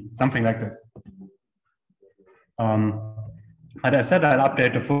 minus P, something like this. But I said I'll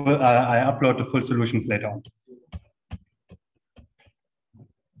update the full, I upload the full solutions later on.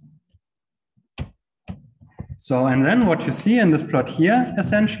 So, and then what you see in this plot here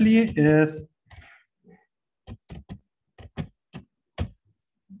essentially is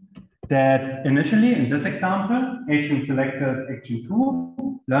that initially in this example, agent selected action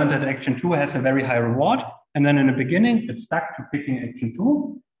 2, learned that action 2 has a very high reward. And then in the beginning, it stuck to picking action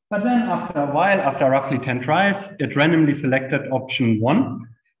 2. But then after a while, after roughly 10 trials, it randomly selected option 1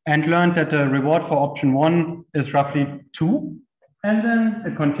 and learned that the reward for option 1 is roughly 2. And then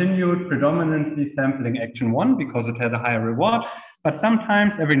it continued predominantly sampling action 1 because it had a higher reward. But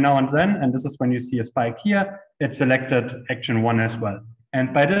sometimes every now and then, and this is when you see a spike here, it selected action 1 as well.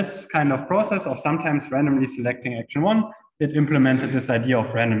 And by this kind of process of sometimes randomly selecting action 1, it implemented this idea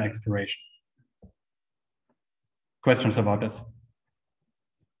of random exploration. Questions about this?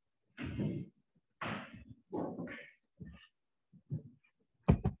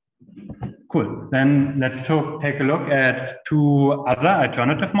 Cool. Then let's take a look at 2 other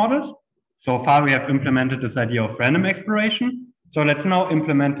alternative models. So far, we have implemented this idea of random exploration. So let's now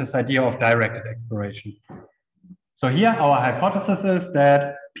implement this idea of directed exploration. So here, our hypothesis is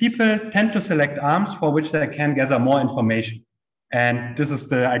that people tend to select arms for which they can gather more information. And this is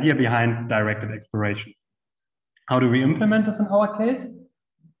the idea behind directed exploration. How do we implement this in our case?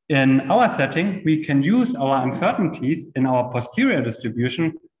 In our setting, we can use our uncertainties in our posterior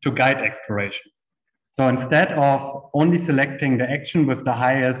distribution to guide exploration. So instead of only selecting the action with the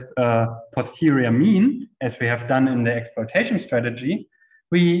highest posterior mean, as we have done in the exploitation strategy,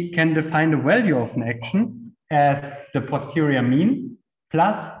 we can define the value of an action as the posterior mean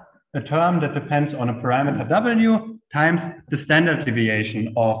plus a term that depends on a parameter w times the standard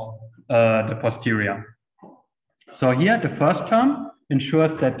deviation of the posterior. So here, the first term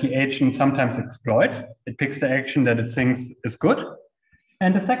ensures that the agent sometimes exploits. It picks the action that it thinks is good.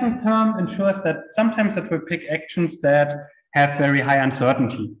 And the second term ensures that sometimes it will pick actions that have very high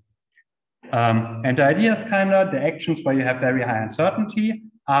uncertainty. And the idea is kind of the actions where you have very high uncertainty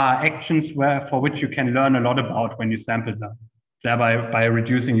are actions for which you can learn a lot about when you sample them, thereby by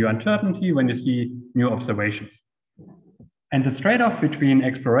reducing your uncertainty when you see new observations. And the trade-off between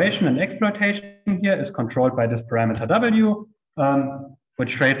exploration and exploitation here is controlled by this parameter W,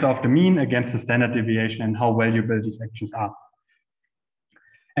 which trades off the mean against the standard deviation and how valuable these actions are.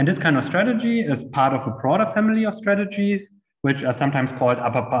 And this kind of strategy is part of a broader family of strategies, which are sometimes called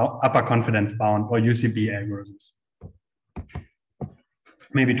upper confidence bound or UCB algorithms.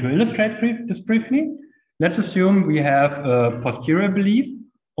 Maybe to illustrate this briefly, let's assume we have a posterior belief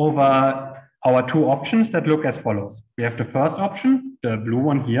over our two options that look as follows. We have the first option, the blue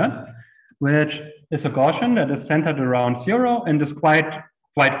one here, which is a Gaussian that is centered around 0 and is quite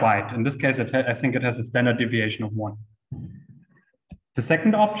wide. In this case, I think it has a standard deviation of 1. The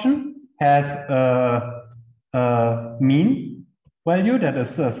second option has a mean value that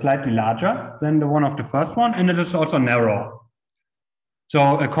is slightly larger than the one of the first one, and it is also narrow.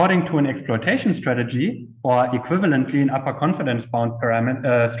 So according to an exploitation strategy, or equivalently an upper confidence bound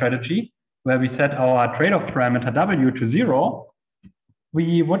parameter strategy, where we set our trade-off parameter W to 0,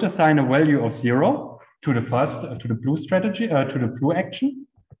 we would assign a value of 0 to the blue strategy, to the blue action.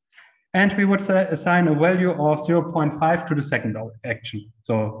 And we would assign a value of 0.5 to the second action.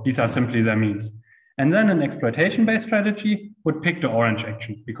 So these are simply their means. And then an exploitation-based strategy would pick the orange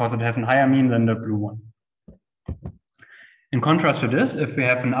action because it has a higher mean than the blue one. In contrast to this, if we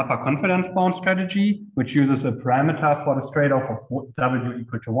have an upper confidence bound strategy, which uses a parameter for the trade-off of W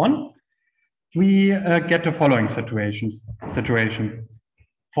equal to 1, we get the following situation.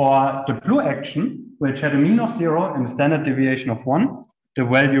 For the blue action, which had a mean of 0 and a standard deviation of 1, the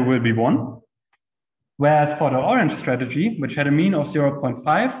value will be 1. Whereas for the orange strategy, which had a mean of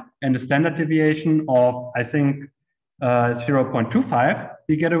 0.5 and a standard deviation of, I think, 0.25,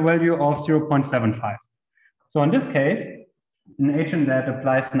 we get a value of 0.75. So in this case, an agent that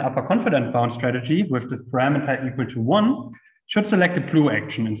applies an upper confidence bound strategy with this parameter equal to 1 should select the blue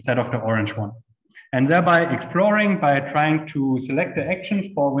action instead of the orange one, and thereby exploring by trying to select the actions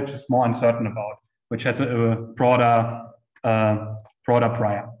for which is more uncertain about, which has a broader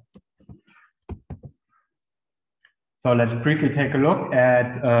prior. So let's briefly take a look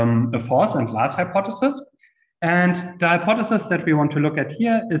at a force and glass hypothesis. And the hypothesis that we want to look at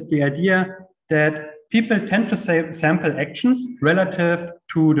here is the idea that people tend to sample actions relative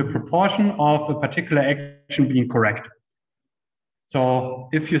to the proportion of a particular action being correct. So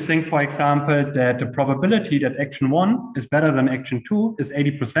if you think, for example, that the probability that action 1 is better than action 2 is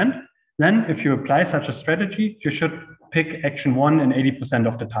 80%, then if you apply such a strategy, you should pick action 1 in 80%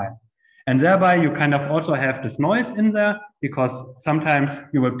 of the time. And thereby you kind of also have this noise in there because sometimes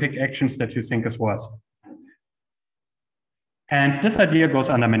you will pick actions that you think is worse. And this idea goes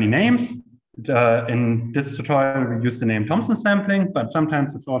under many names. In this tutorial, we use the name Thompson sampling, but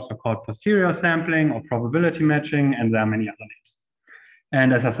sometimes it's also called posterior sampling or probability matching, and there are many other names.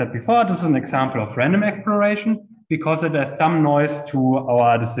 And as I said before, this is an example of random exploration because it has some noise to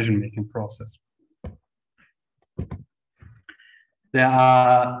our decision-making process. There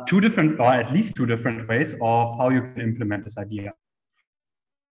are two different, or at least two different ways of how you can implement this idea.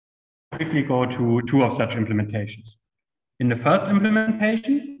 I'll briefly go to two of such implementations. In the first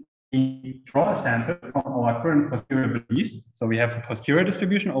implementation, we draw a sample from our current posterior beliefs. So we have a posterior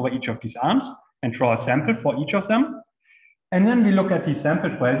distribution over each of these arms and draw a sample for each of them. And then we look at these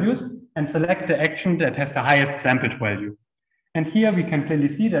sampled values and select the action that has the highest sampled value. And here we can clearly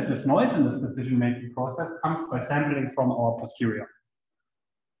see that this noise in this decision-making process comes by sampling from our posterior.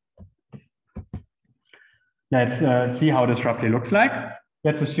 Let's see how this roughly looks like.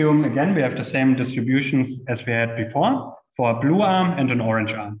 Let's assume, again, we have the same distributions as we had before for a blue arm and an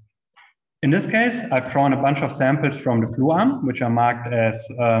orange arm. In this case, I've drawn a bunch of samples from the blue arm, which are marked as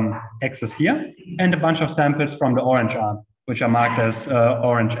X's here, and a bunch of samples from the orange arm, which are marked as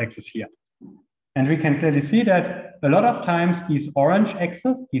orange X's here. And we can clearly see that a lot of times these orange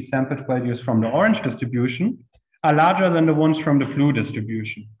X's, these sampled values from the orange distribution, are larger than the ones from the blue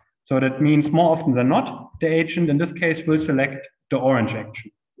distribution. So that means more often than not, the agent in this case will select the orange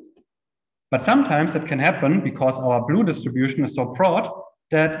action. But sometimes it can happen because our blue distribution is so broad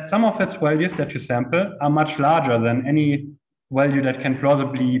that some of its values that you sample are much larger than any value that can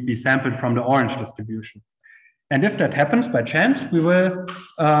plausibly be sampled from the orange distribution. And if that happens by chance, we will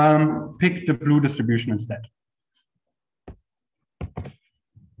pick the blue distribution instead.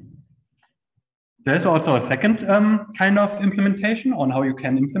 There's also a second kind of implementation on how you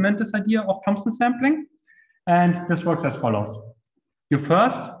can implement this idea of Thompson sampling. And this works as follows. You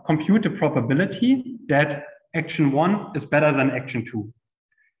first compute the probability that action 1 is better than action 2.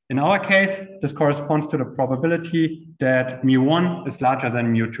 In our case, this corresponds to the probability that mu1 is larger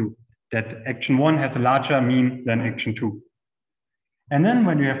than mu2, that action 1 has a larger mean than action 2. And then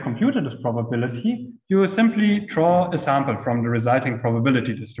when you have computed this probability, you simply draw a sample from the resulting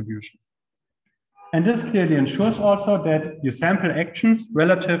probability distribution. And this clearly ensures also that you sample actions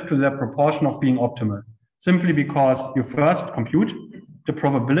relative to their proportion of being optimal, simply because you first compute the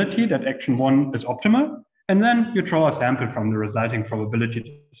probability that action 1 is optimal, and then you draw a sample from the resulting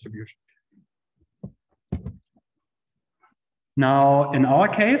probability distribution. Now, in our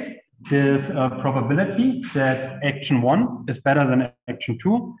case, this probability that action 1 is better than action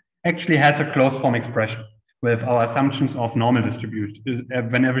 2 actually has a closed form expression with our assumptions of normal distribution,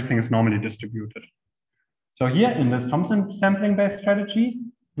 when everything is normally distributed. So here in this Thompson sampling-based strategy,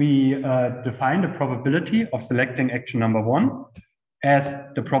 we define the probability of selecting action number 1 as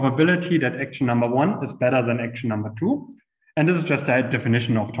the probability that action number 1 is better than action number 2. And this is just a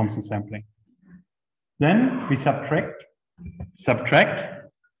definition of Thompson sampling. Then we subtract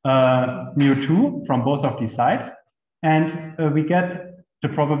mu2 from both of these sides, and we get the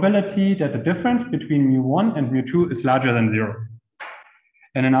probability that the difference between mu1 and mu2 is larger than 0.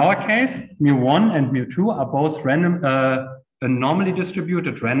 And in our case, mu1 and mu2 are both random, normally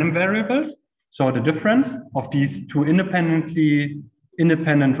distributed random variables. So the difference of these two independent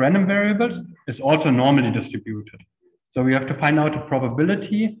random variables is also normally distributed. So we have to find out the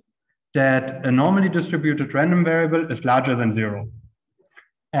probability that a normally distributed random variable is larger than 0.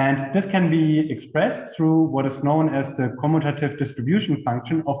 And this can be expressed through what is known as the commutative distribution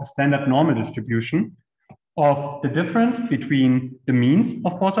function of a standard normal distribution of the difference between the means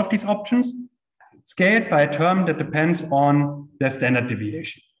of both of these options, scaled by a term that depends on their standard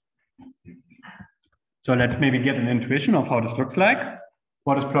deviation. So let's maybe get an intuition of how this looks like.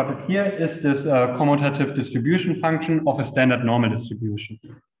 What is plotted here is this commutative distribution function of a standard normal distribution.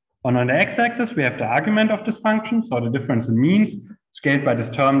 On the x-axis, we have the argument of this function, so the difference in means, scaled by this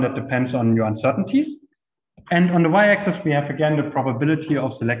term that depends on your uncertainties. And on the y-axis, we have again the probability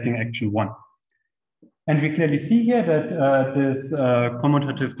of selecting action 1. And we clearly see here that this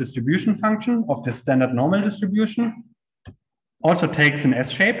commutative distribution function of the standard normal distribution also takes an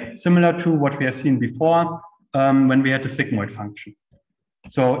S shape, similar to what we have seen before when we had the sigmoid function.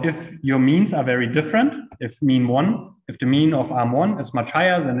 So if your means are very different, if the mean of arm1 is much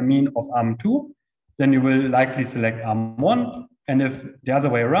higher than the mean of arm2, then you will likely select arm1. And if the other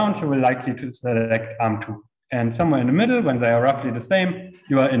way around, you will likely to select arm2. And somewhere in the middle, when they are roughly the same,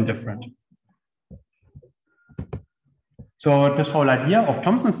 you are indifferent. So this whole idea of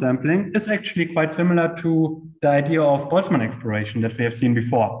Thompson sampling is actually quite similar to the idea of Boltzmann exploration that we have seen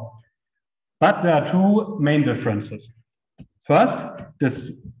before. But there are two main differences. First, the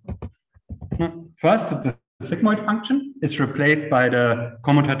sigmoid function is replaced by the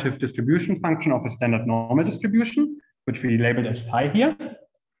commutative distribution function of a standard normal distribution, which we labeled as phi here.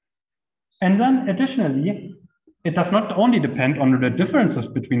 And then additionally, it does not only depend on the differences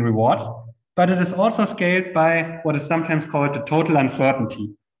between rewards, but it is also scaled by what is sometimes called the total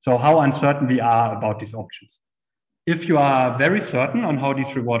uncertainty. So how uncertain we are about these options. If you are very certain on how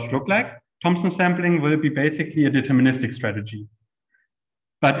these rewards look like, Thompson sampling will be basically a deterministic strategy.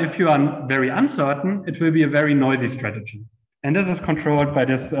 But if you are very uncertain, it will be a very noisy strategy. And this is controlled by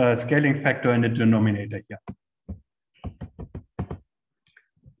this scaling factor in the denominator here.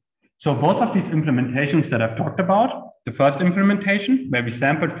 So both of these implementations that I've talked about, the first implementation where we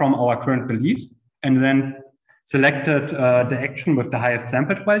sampled from our current beliefs and then selected the action with the highest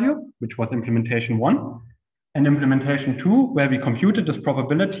sampled value, which was implementation 1, and implementation 2, where we computed this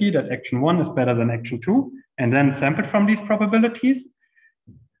probability that action 1 is better than action 2, and then sampled from these probabilities.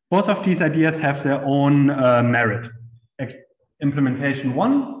 Both of these ideas have their own merit. Implementation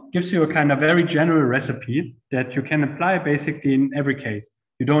 1 gives you a kind of very general recipe that you can apply basically in every case.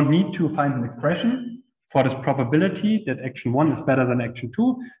 You don't need to find an expression for this probability that action 1 is better than action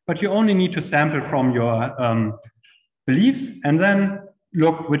 2, but you only need to sample from your beliefs and then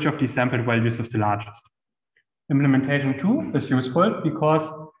look which of these sampled values is the largest. Implementation 2 is useful because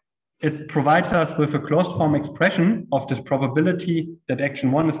it provides us with a closed form expression of this probability that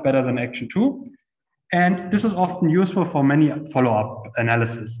action 1 is better than action 2. And this is often useful for many follow-up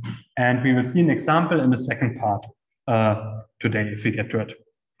analysis. And we will see an example in the second part today if we get to it.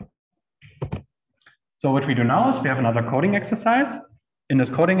 So what we do now is we have another coding exercise. In this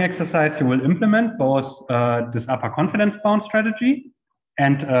coding exercise, you will implement both this upper confidence bound strategy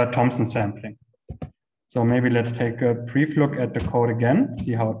and Thompson sampling. So maybe let's take a brief look at the code again,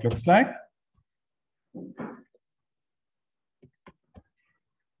 see how it looks like.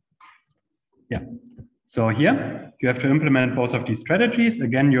 Yeah. So here, you have to implement both of these strategies.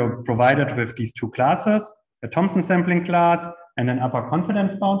 Again, you're provided with these two classes, a Thompson sampling class and an upper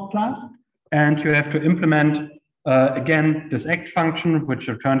confidence bound class. And you have to implement, again, this act function, which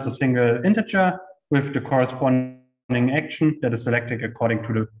returns a single integer with the corresponding action that is selected according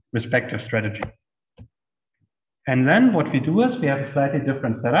to the respective strategy. And then what we do is we have a slightly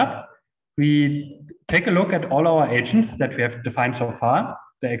different setup. We take a look at all our agents that we have defined so far,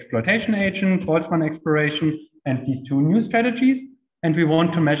 the exploitation agent, Boltzmann exploration, and these two new strategies. And we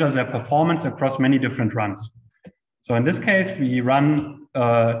want to measure their performance across many different runs. So in this case, we run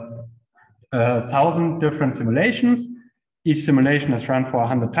 1,000 different simulations. Each simulation is run for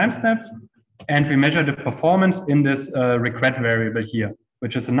 100 time steps. And we measure the performance in this regret variable here,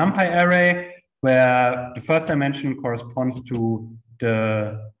 which is a NumPy array, where the first dimension corresponds to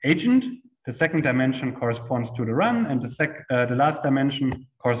the agent, the second dimension corresponds to the run, and the last dimension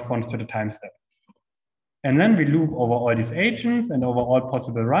corresponds to the time step. And then we loop over all these agents and over all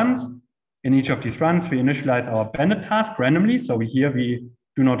possible runs. In each of these runs, we initialize our bandit task randomly. So here we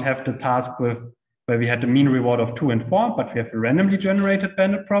do not have the task with where we had the mean reward of 2 and 4, but we have a randomly generated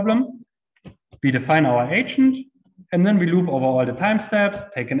bandit problem. We define our agent, and then we loop over all the time steps,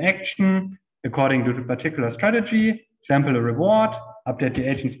 take an action according to the particular strategy, sample a reward, update the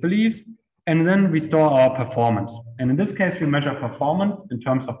agent's beliefs, and then we store our performance. And in this case, we measure performance in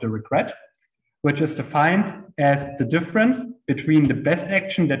terms of the regret, which is defined as the difference between the best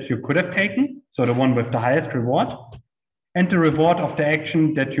action that you could have taken, so the one with the highest reward, and the reward of the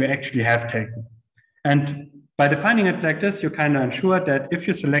action that you actually have taken. And by defining it like this, you kind of ensure that if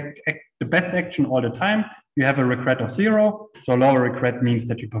you select the best action all the time, you have a regret of 0. So lower regret means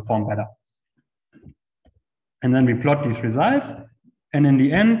that you perform better. And then we plot these results. And in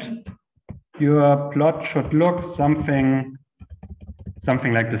the end, your plot should look something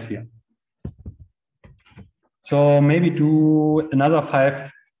like this here. So maybe do another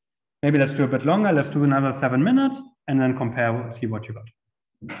 5, maybe let's do a bit longer. Let's do another 7 minutes and then compare, see what you got.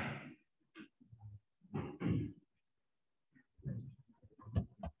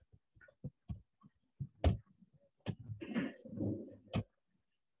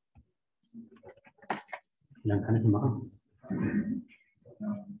 Wie lange kann ich machen?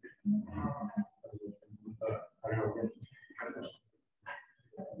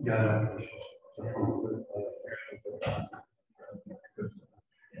 Ja,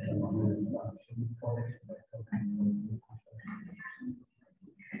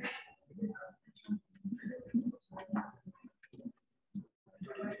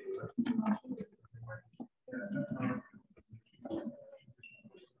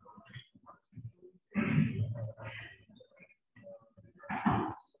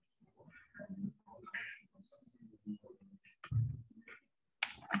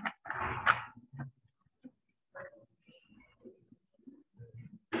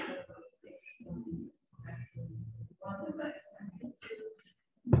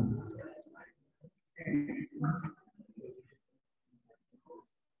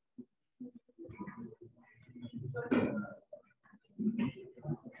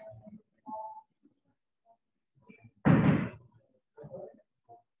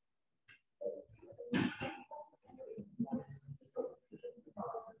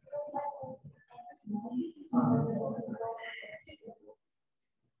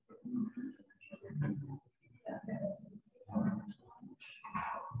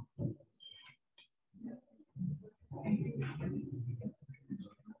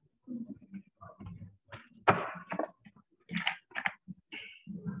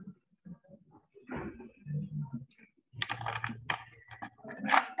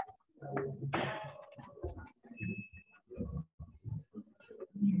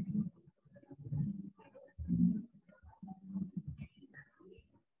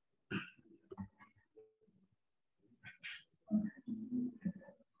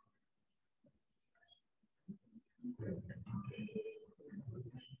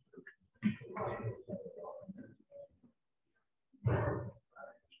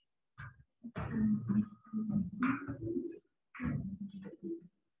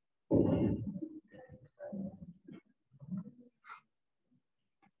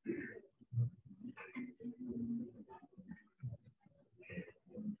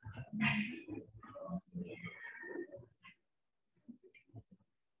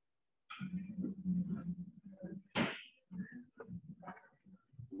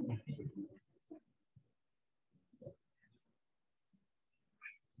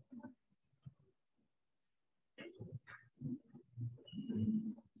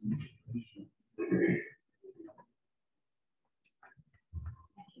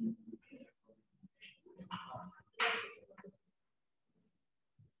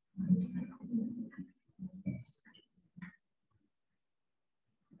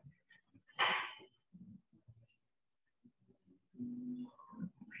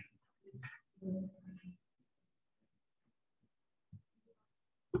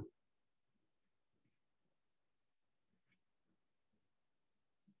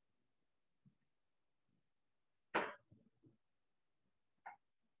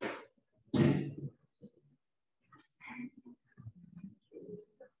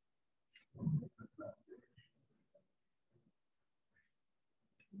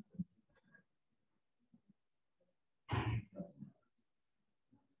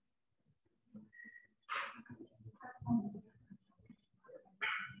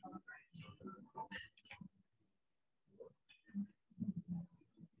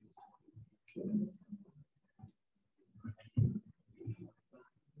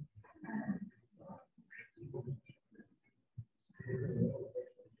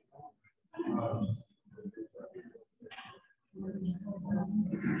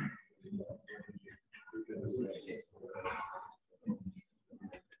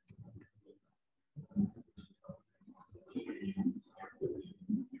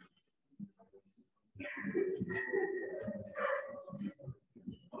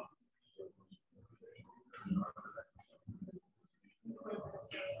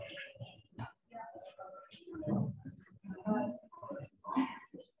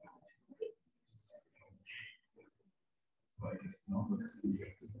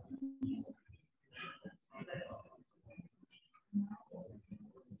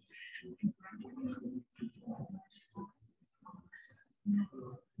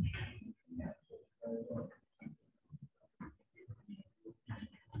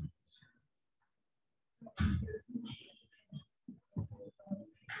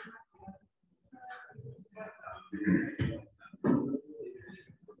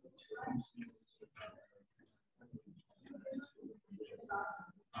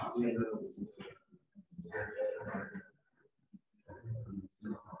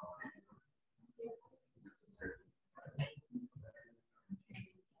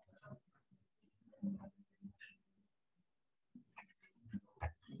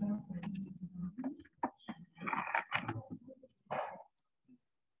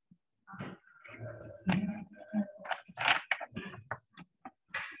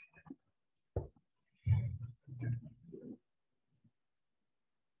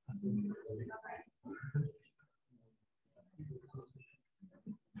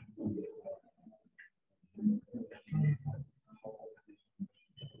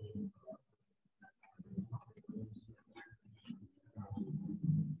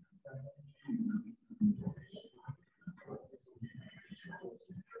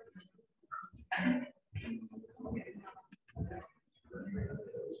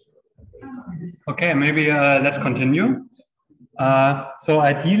 Okay, maybe let's continue. So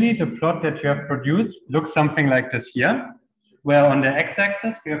ideally, the plot that you have produced looks something like this here, where on the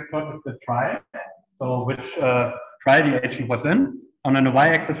x-axis we have plotted the trial, so which trial the agent was in, and on the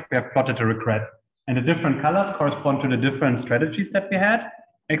y-axis we have plotted the regret. And the different colors correspond to the different strategies that we had: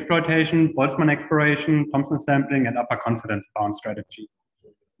 exploitation, Boltzmann exploration, Thompson sampling, and upper confidence bound strategy.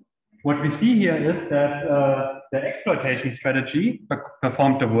 What we see here is that the exploitation strategy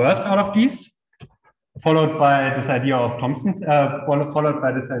performed the worst out of these, followed by this idea of followed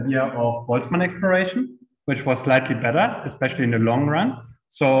by this idea of Boltzmann exploration, which was slightly better, especially in the long run.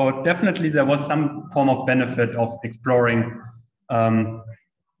 So definitely there was some form of benefit of exploring,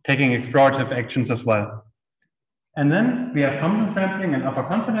 taking explorative actions as well. And then we have Thompson sampling and upper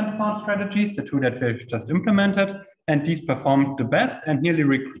confidence bound strategies, the two that we've just implemented, and these performed the best and nearly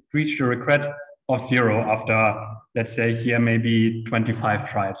reached a regret of 0 after, let's say here, maybe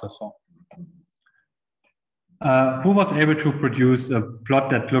 25 tries or so. Who was able to produce a plot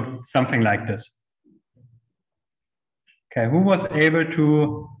that looked something like this? Okay, who was able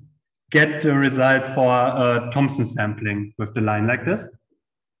to get the result for Thompson sampling with the line like this?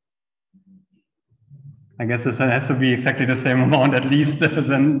 I guess this has to be exactly the same amount at least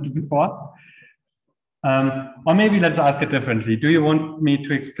than before. Or maybe let's ask it differently. Do you want me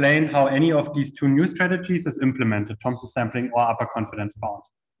to explain how any of these two new strategies is implemented, Thompson sampling or upper confidence bound?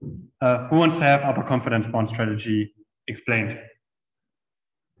 Who wants to have upper confidence bound strategy explained?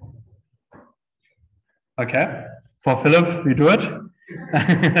 Okay, for Philip, we do it.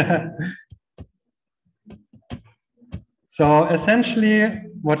 So essentially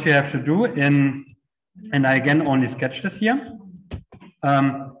what you have to do and I again only sketch this here,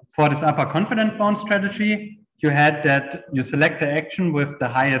 for this upper confidence bound strategy, you had that you select the action with the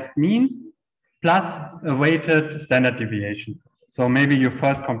highest mean plus a weighted standard deviation. So maybe you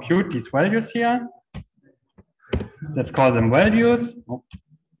first compute these values here. Let's call them values.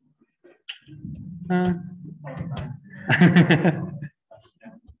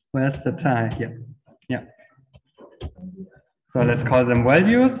 Where's the tie? Here. Yeah. So let's call them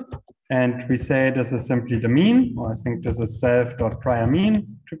values. And we say this is simply the mean, or I think this is self.prior mean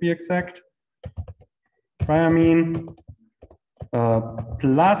to be exact. Prior mean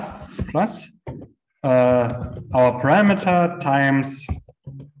plus our parameter times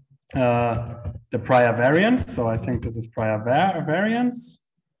the prior variance. So I think this is prior variance.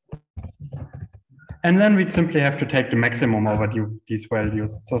 And then we simply have to take the maximum over these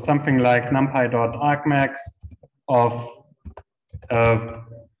values. So something like numpy.argmax of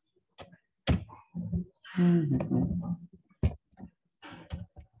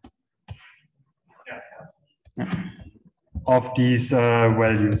these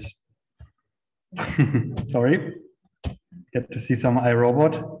values. Sorry, get to see some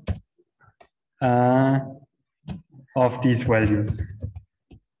iRobot of these values.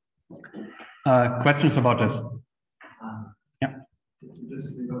 Questions about this? Yeah.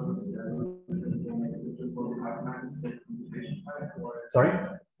 Sorry?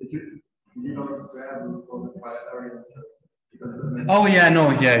 Oh yeah,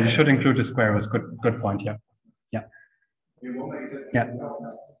 no, yeah, you should include the square root. Good point. Yeah, yeah, yeah.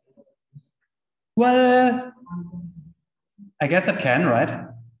 Well, I guess it can, right?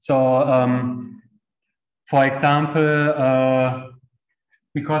 So, for example,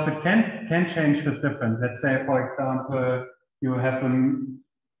 because it can change this difference. Let's say, for example, you have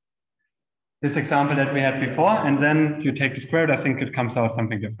this example that we had before, and then you take the square root. I think it comes out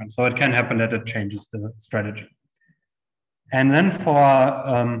something different. So it can happen that it changes the strategy. And then for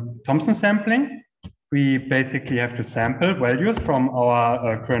Thompson sampling, we basically have to sample values from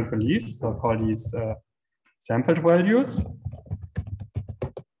our current beliefs. So call these sampled values.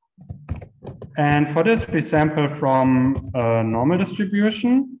 And for this, we sample from a normal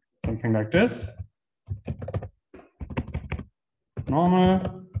distribution, something like this.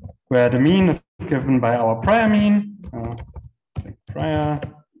 Normal, where the mean is given by our prior mean,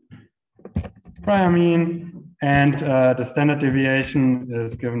 prior mean, and the standard deviation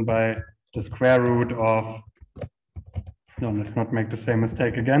is given by the square root of, no, let's not make the same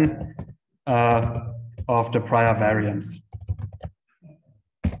mistake again, of the prior variance.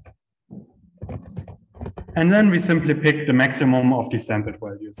 And then we simply pick the maximum of these sampled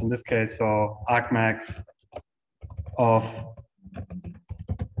values. In this case, so argmax of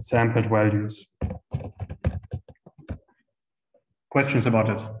sampled values. Questions about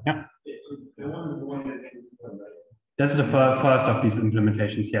this? Yeah. That's the first of these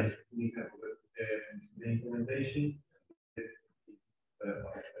implementations, yes. The implementation,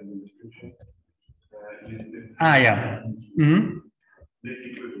 yeah. Mm-hmm.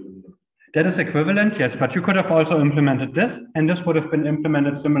 That is equivalent, yes, but you could have also implemented this, and this would have been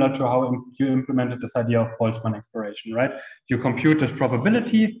implemented similar to how you implemented this idea of Boltzmann exploration, right? You compute this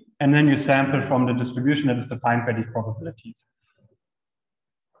probability, and then you sample from the distribution that is defined by these probabilities.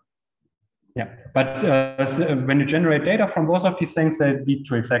 Yeah, but when you generate data from both of these things, they lead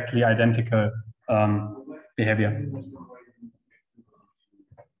to exactly identical behavior.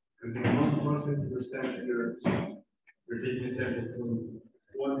 Because in one process, you're taking a sample from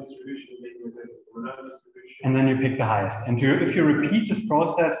one distribution, making a sample from another distribution. And then you pick the highest. And if you repeat this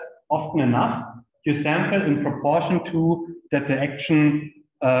process often enough, you sample in proportion to that the action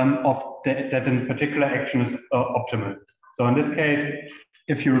that in particular action is optimal. So in this case,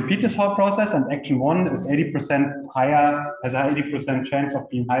 if you repeat this whole process and action 1 is 80% higher, has an 80% chance of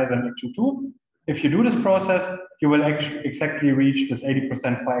being higher than action 2, if you do this process, you will exactly reach this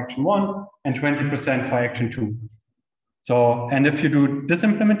 80% for action 1 and 20% for action 2. So, and if you do this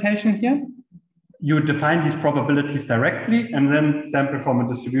implementation here, you define these probabilities directly and then sample from a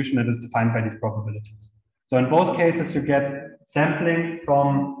distribution that is defined by these probabilities. So in both cases, you get sampling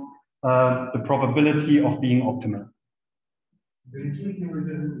from the probability of being optimal. The key thing with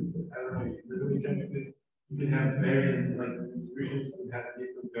this, I don't know, the only example is you can have variance, like distributions can have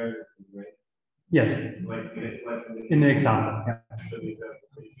different variances, right? Yes. Like in the example, yeah.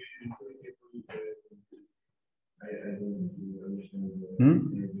 I don't understand.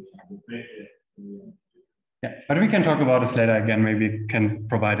 Yeah, but we can talk about this later again. Maybe we can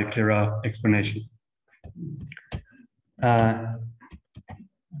provide a clearer explanation.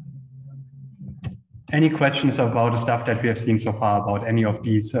 Any questions about the stuff that we have seen so far about any of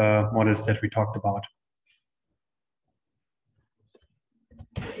these models that we talked about?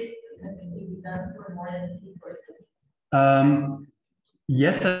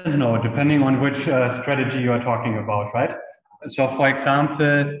 Yes and no, depending on which strategy you are talking about, right? So for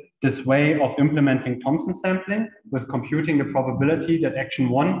example, this way of implementing Thompson sampling with computing the probability that action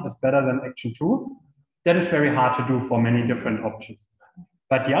 1 is better than action 2 that is very hard to do for many different options.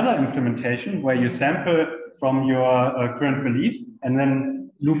 But the other implementation, where you sample from your current beliefs and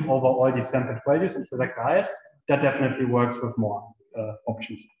then loop over all these sampled values and select the highest, that definitely works with more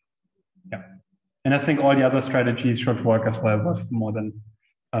options. Yeah, and I think all the other strategies should work as well with more than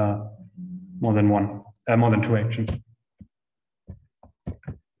two actions.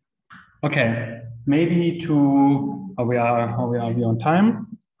 Okay, maybe to how we are we on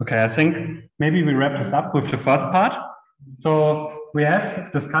time? Okay, I think maybe we wrap this up with the first part. So we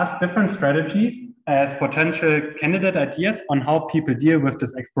have discussed different strategies as potential candidate ideas on how people deal with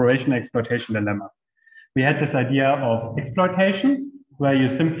this exploration-exploitation dilemma. We had this idea of exploitation, where you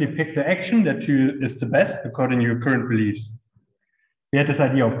simply pick the action that is the best according to your current beliefs. We had this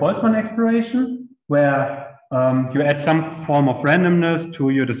idea of Boltzmann exploration, where you add some form of randomness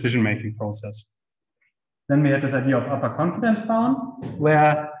to your decision-making process. Then we had this idea of upper confidence bounds,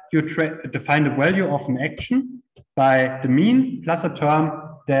 where you define the value of an action by the mean plus a term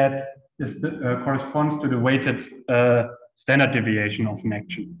that corresponds to the weighted standard deviation of an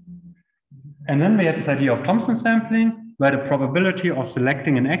action. And then we had this idea of Thompson sampling, where the probability of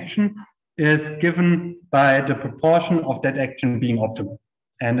selecting an action is given by the proportion of that action being optimal.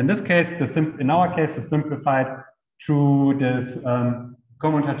 And in this case, in our case, is simplified through this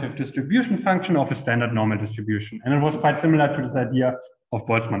commutative distribution function of a standard normal distribution. And it was quite similar to this idea of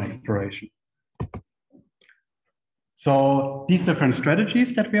Boltzmann exploration. So these different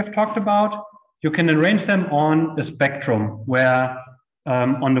strategies that we have talked about, you can arrange them on a spectrum where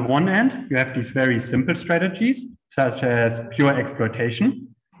on the one end, you have these very simple strategies, such as pure exploitation.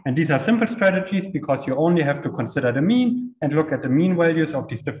 And these are simple strategies because you only have to consider the mean and look at the mean values of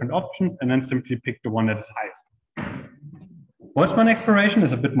these different options and then simply pick the one that is highest. Boltzmann exploration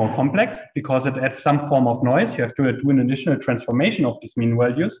is a bit more complex because it adds some form of noise. You have to do an additional transformation of these mean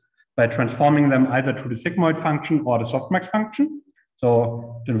values by transforming them either to the sigmoid function or the softmax function.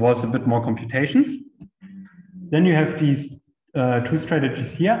 So it involves a bit more computations. Then you have these two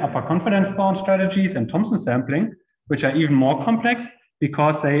strategies here, upper confidence bound strategies and Thompson sampling, which are even more complex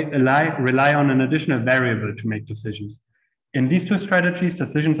because they rely on an additional variable to make decisions. In these two strategies,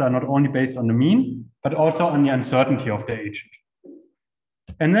 decisions are not only based on the mean, but also on the uncertainty of the agent.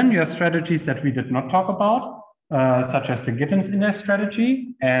 And then you have strategies that we did not talk about, such as the Gittins index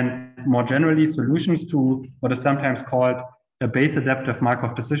strategy, and more generally solutions to what is sometimes called a base adaptive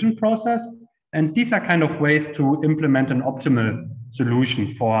Markov decision process. And these are kind of ways to implement an optimal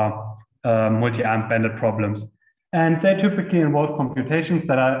solution for multi-armed bandit problems. And they typically involve computations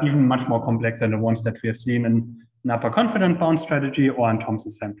that are even much more complex than the ones that we have seen in an upper confidence bound strategy or in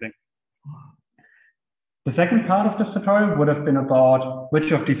Thompson sampling. The second part of this tutorial would have been about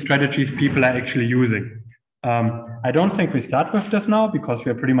which of these strategies people are actually using. I don't think we start with this now because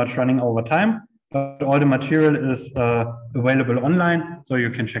we are pretty much running over time, but all the material is available online, so you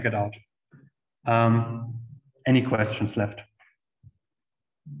can check it out. Any questions left?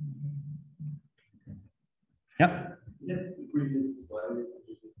 Yeah. Yes, the previous slide.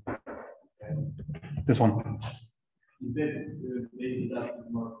 This one. You said maybe that's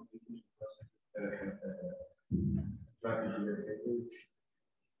more decision strategy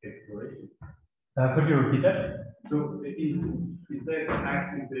exploration. Could you repeat that? So is that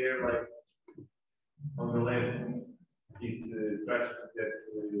axis there, like on the left is strategy that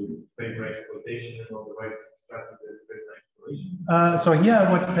favor exploitation, and on the right strategy that favor exploration? So here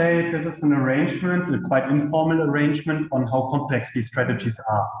I would say this is an arrangement, a quite informal arrangement on how complex these strategies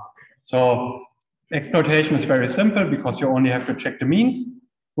are. So exploitation is very simple because you only have to check the means,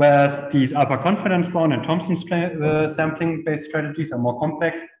 whereas these upper confidence bound and Thompson sampling based strategies are more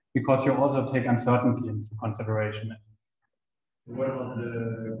complex because you also take uncertainty into consideration. What about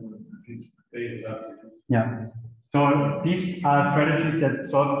this base? Yeah. So these are strategies that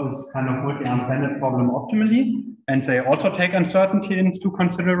solve this kind of multi-armed bandit problem optimally, and they also take uncertainty into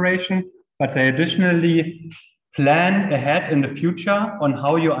consideration, but they additionally plan ahead in the future on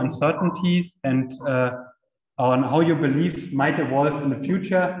how your uncertainties and on how your beliefs might evolve in the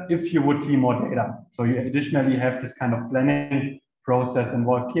future if you would see more data. So you additionally have this kind of planning process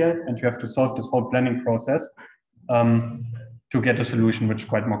involved here, and you have to solve this whole planning process to get a solution which is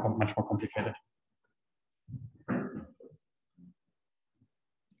quite much more complicated.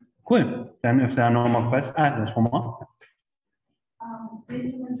 Cool. Then if there are no more questions, there's one more.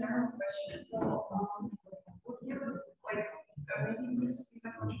 Maybe one general question. So, would you, like, maybe these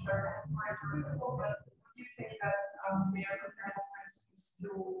approaches are quite reasonable, but would you say that they are compared, for instance, to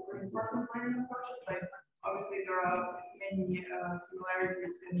reinforcement learning approaches? Like, obviously, there are many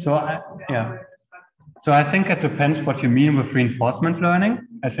similarities in So, the algorithms, So I think it depends what you mean with reinforcement learning.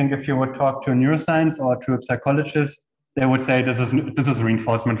 I think if you would talk to a neuroscience or to a psychologist, they would say this is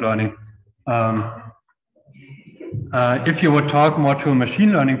reinforcement learning. If you would talk more to a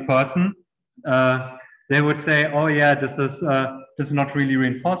machine learning person, they would say, oh yeah, this is not really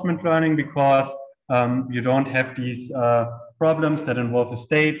reinforcement learning because you don't have these problems that involve a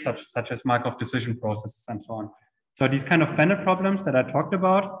state, such as Markov decision processes and so on. So these kind of bandit problems that I talked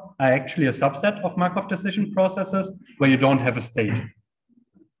about are actually a subset of Markov decision processes where you don't have a state.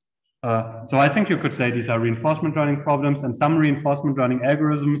 So I think you could say these are reinforcement learning problems, and some reinforcement learning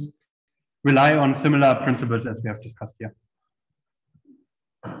algorithms rely on similar principles as we have discussed here.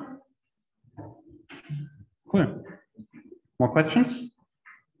 Cool. More questions?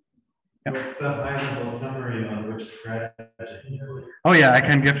 Yeah. What's the high-level summary on which strategy? Oh yeah, I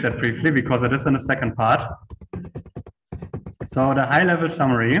can give that briefly because it is in the second part. So the high-level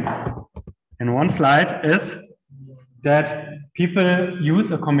summary in one slide is that people use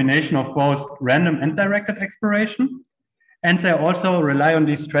a combination of both random and directed exploration, and they also rely on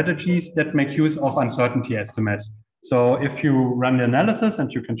these strategies that make use of uncertainty estimates. So if you run the analysis,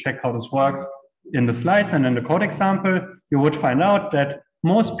 and you can check how this works in the slides and in the code example, you would find out that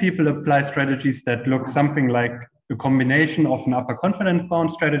most people apply strategies that look something like a combination of an upper confidence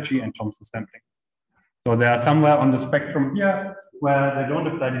bound strategy and Thompson sampling. So they are somewhere on the spectrum here where they don't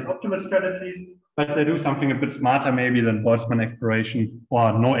apply these optimal strategies, but they do something a bit smarter maybe than Boltzmann exploration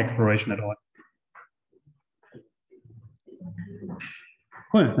or no exploration at all.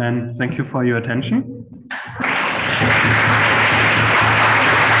 Cool, then thank you for your attention.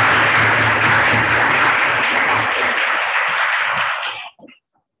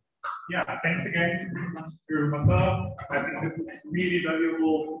 Yeah, thanks again very much to Marcel. I think this was really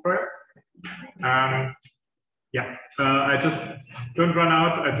valuable first. Yeah, I just don't run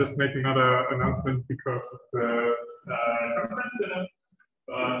out. I just make another announcement because of the conference dinner.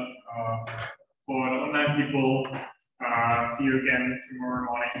 But for the online people, see you again tomorrow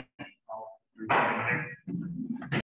morning.